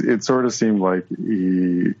 It sort of seemed like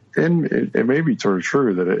and it may be sort of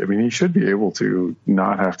true that he should be able to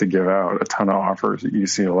not have to give out a ton of offers at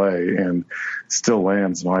UCLA and still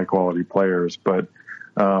land some high quality players, but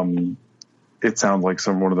it sounds like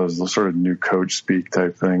one of those sort of new coach speak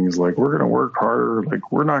type things. Like, we're going to work harder.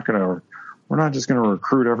 Like, we're not going we're not just going to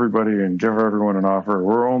recruit everybody and give everyone an offer.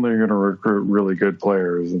 We're only going to recruit really good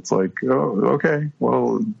players. It's like, oh, okay,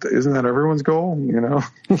 well, isn't that everyone's goal? Yeah.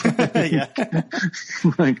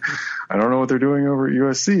 Like, I don't know what they're doing over at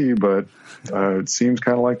USC, but it seems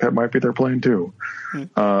kind of like that might be their plan too.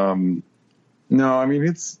 No, I mean,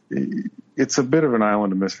 it's a bit of an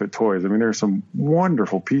island of misfit toys. I mean, there's some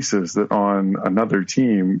wonderful pieces that on another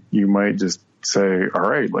team you might just say, all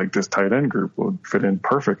right, like this tight end group would fit in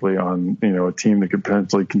perfectly on, a team that could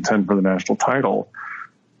potentially contend for the national title.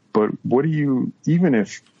 But even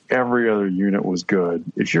if every other unit was good,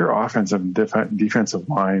 if your offensive and defensive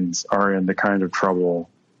lines are in the kind of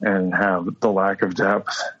trouble and have the lack of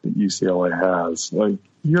depth that UCLA has, like,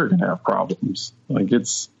 you're going to have problems. Like,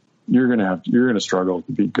 you're going to struggle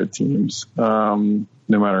to beat good teams, no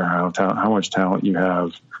matter how much talent you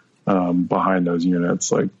have behind those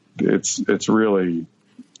units. Like, it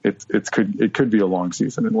could be a long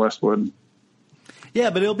season in Westwood. Yeah,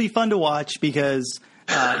 but it'll be fun to watch because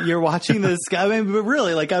you're watching this guy. I mean, but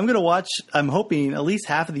really, like, I'm hoping at least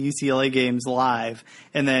half of the UCLA games live,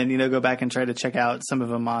 and then, go back and try to check out some of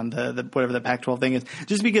them on the whatever the Pac-12 thing is,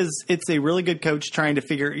 just because it's a really good coach trying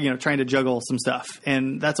to juggle some stuff.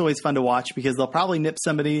 And that's always fun to watch because they'll probably nip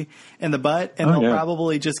somebody in the butt and they'll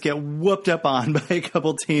probably just get whooped up on by a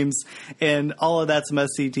couple teams, and all of that's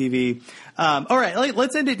must-see TV. All right,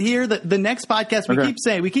 let's end it here. The next podcast,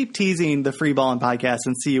 we keep teasing the Free Ballin' podcast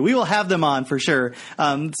and CU. We will have them on for sure.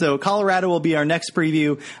 So Colorado will be our next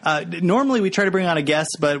preview. Normally we try to bring on a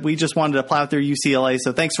guest, but we just wanted to plow through UCLA.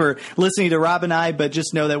 So thanks for listening to Rob and I, but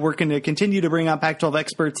just know that we're going to continue to bring on Pac-12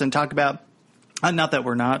 experts and talk about not that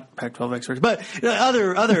we're not Pac-12 experts, but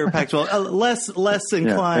other Pac-12 less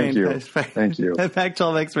inclined. Yeah, thank you.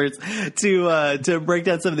 Pac-12 experts to break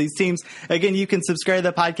down some of these teams. Again, you can subscribe to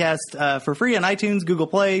the podcast for free on iTunes, Google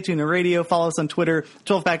Play, TuneIn Radio. Follow us on Twitter,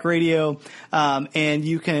 12Pac Radio, and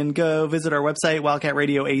you can go visit our website,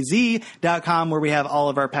 WildcatRadioAZ.com, where we have all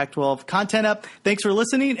of our Pac-12 content up. Thanks for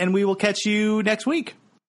listening, and we will catch you next week.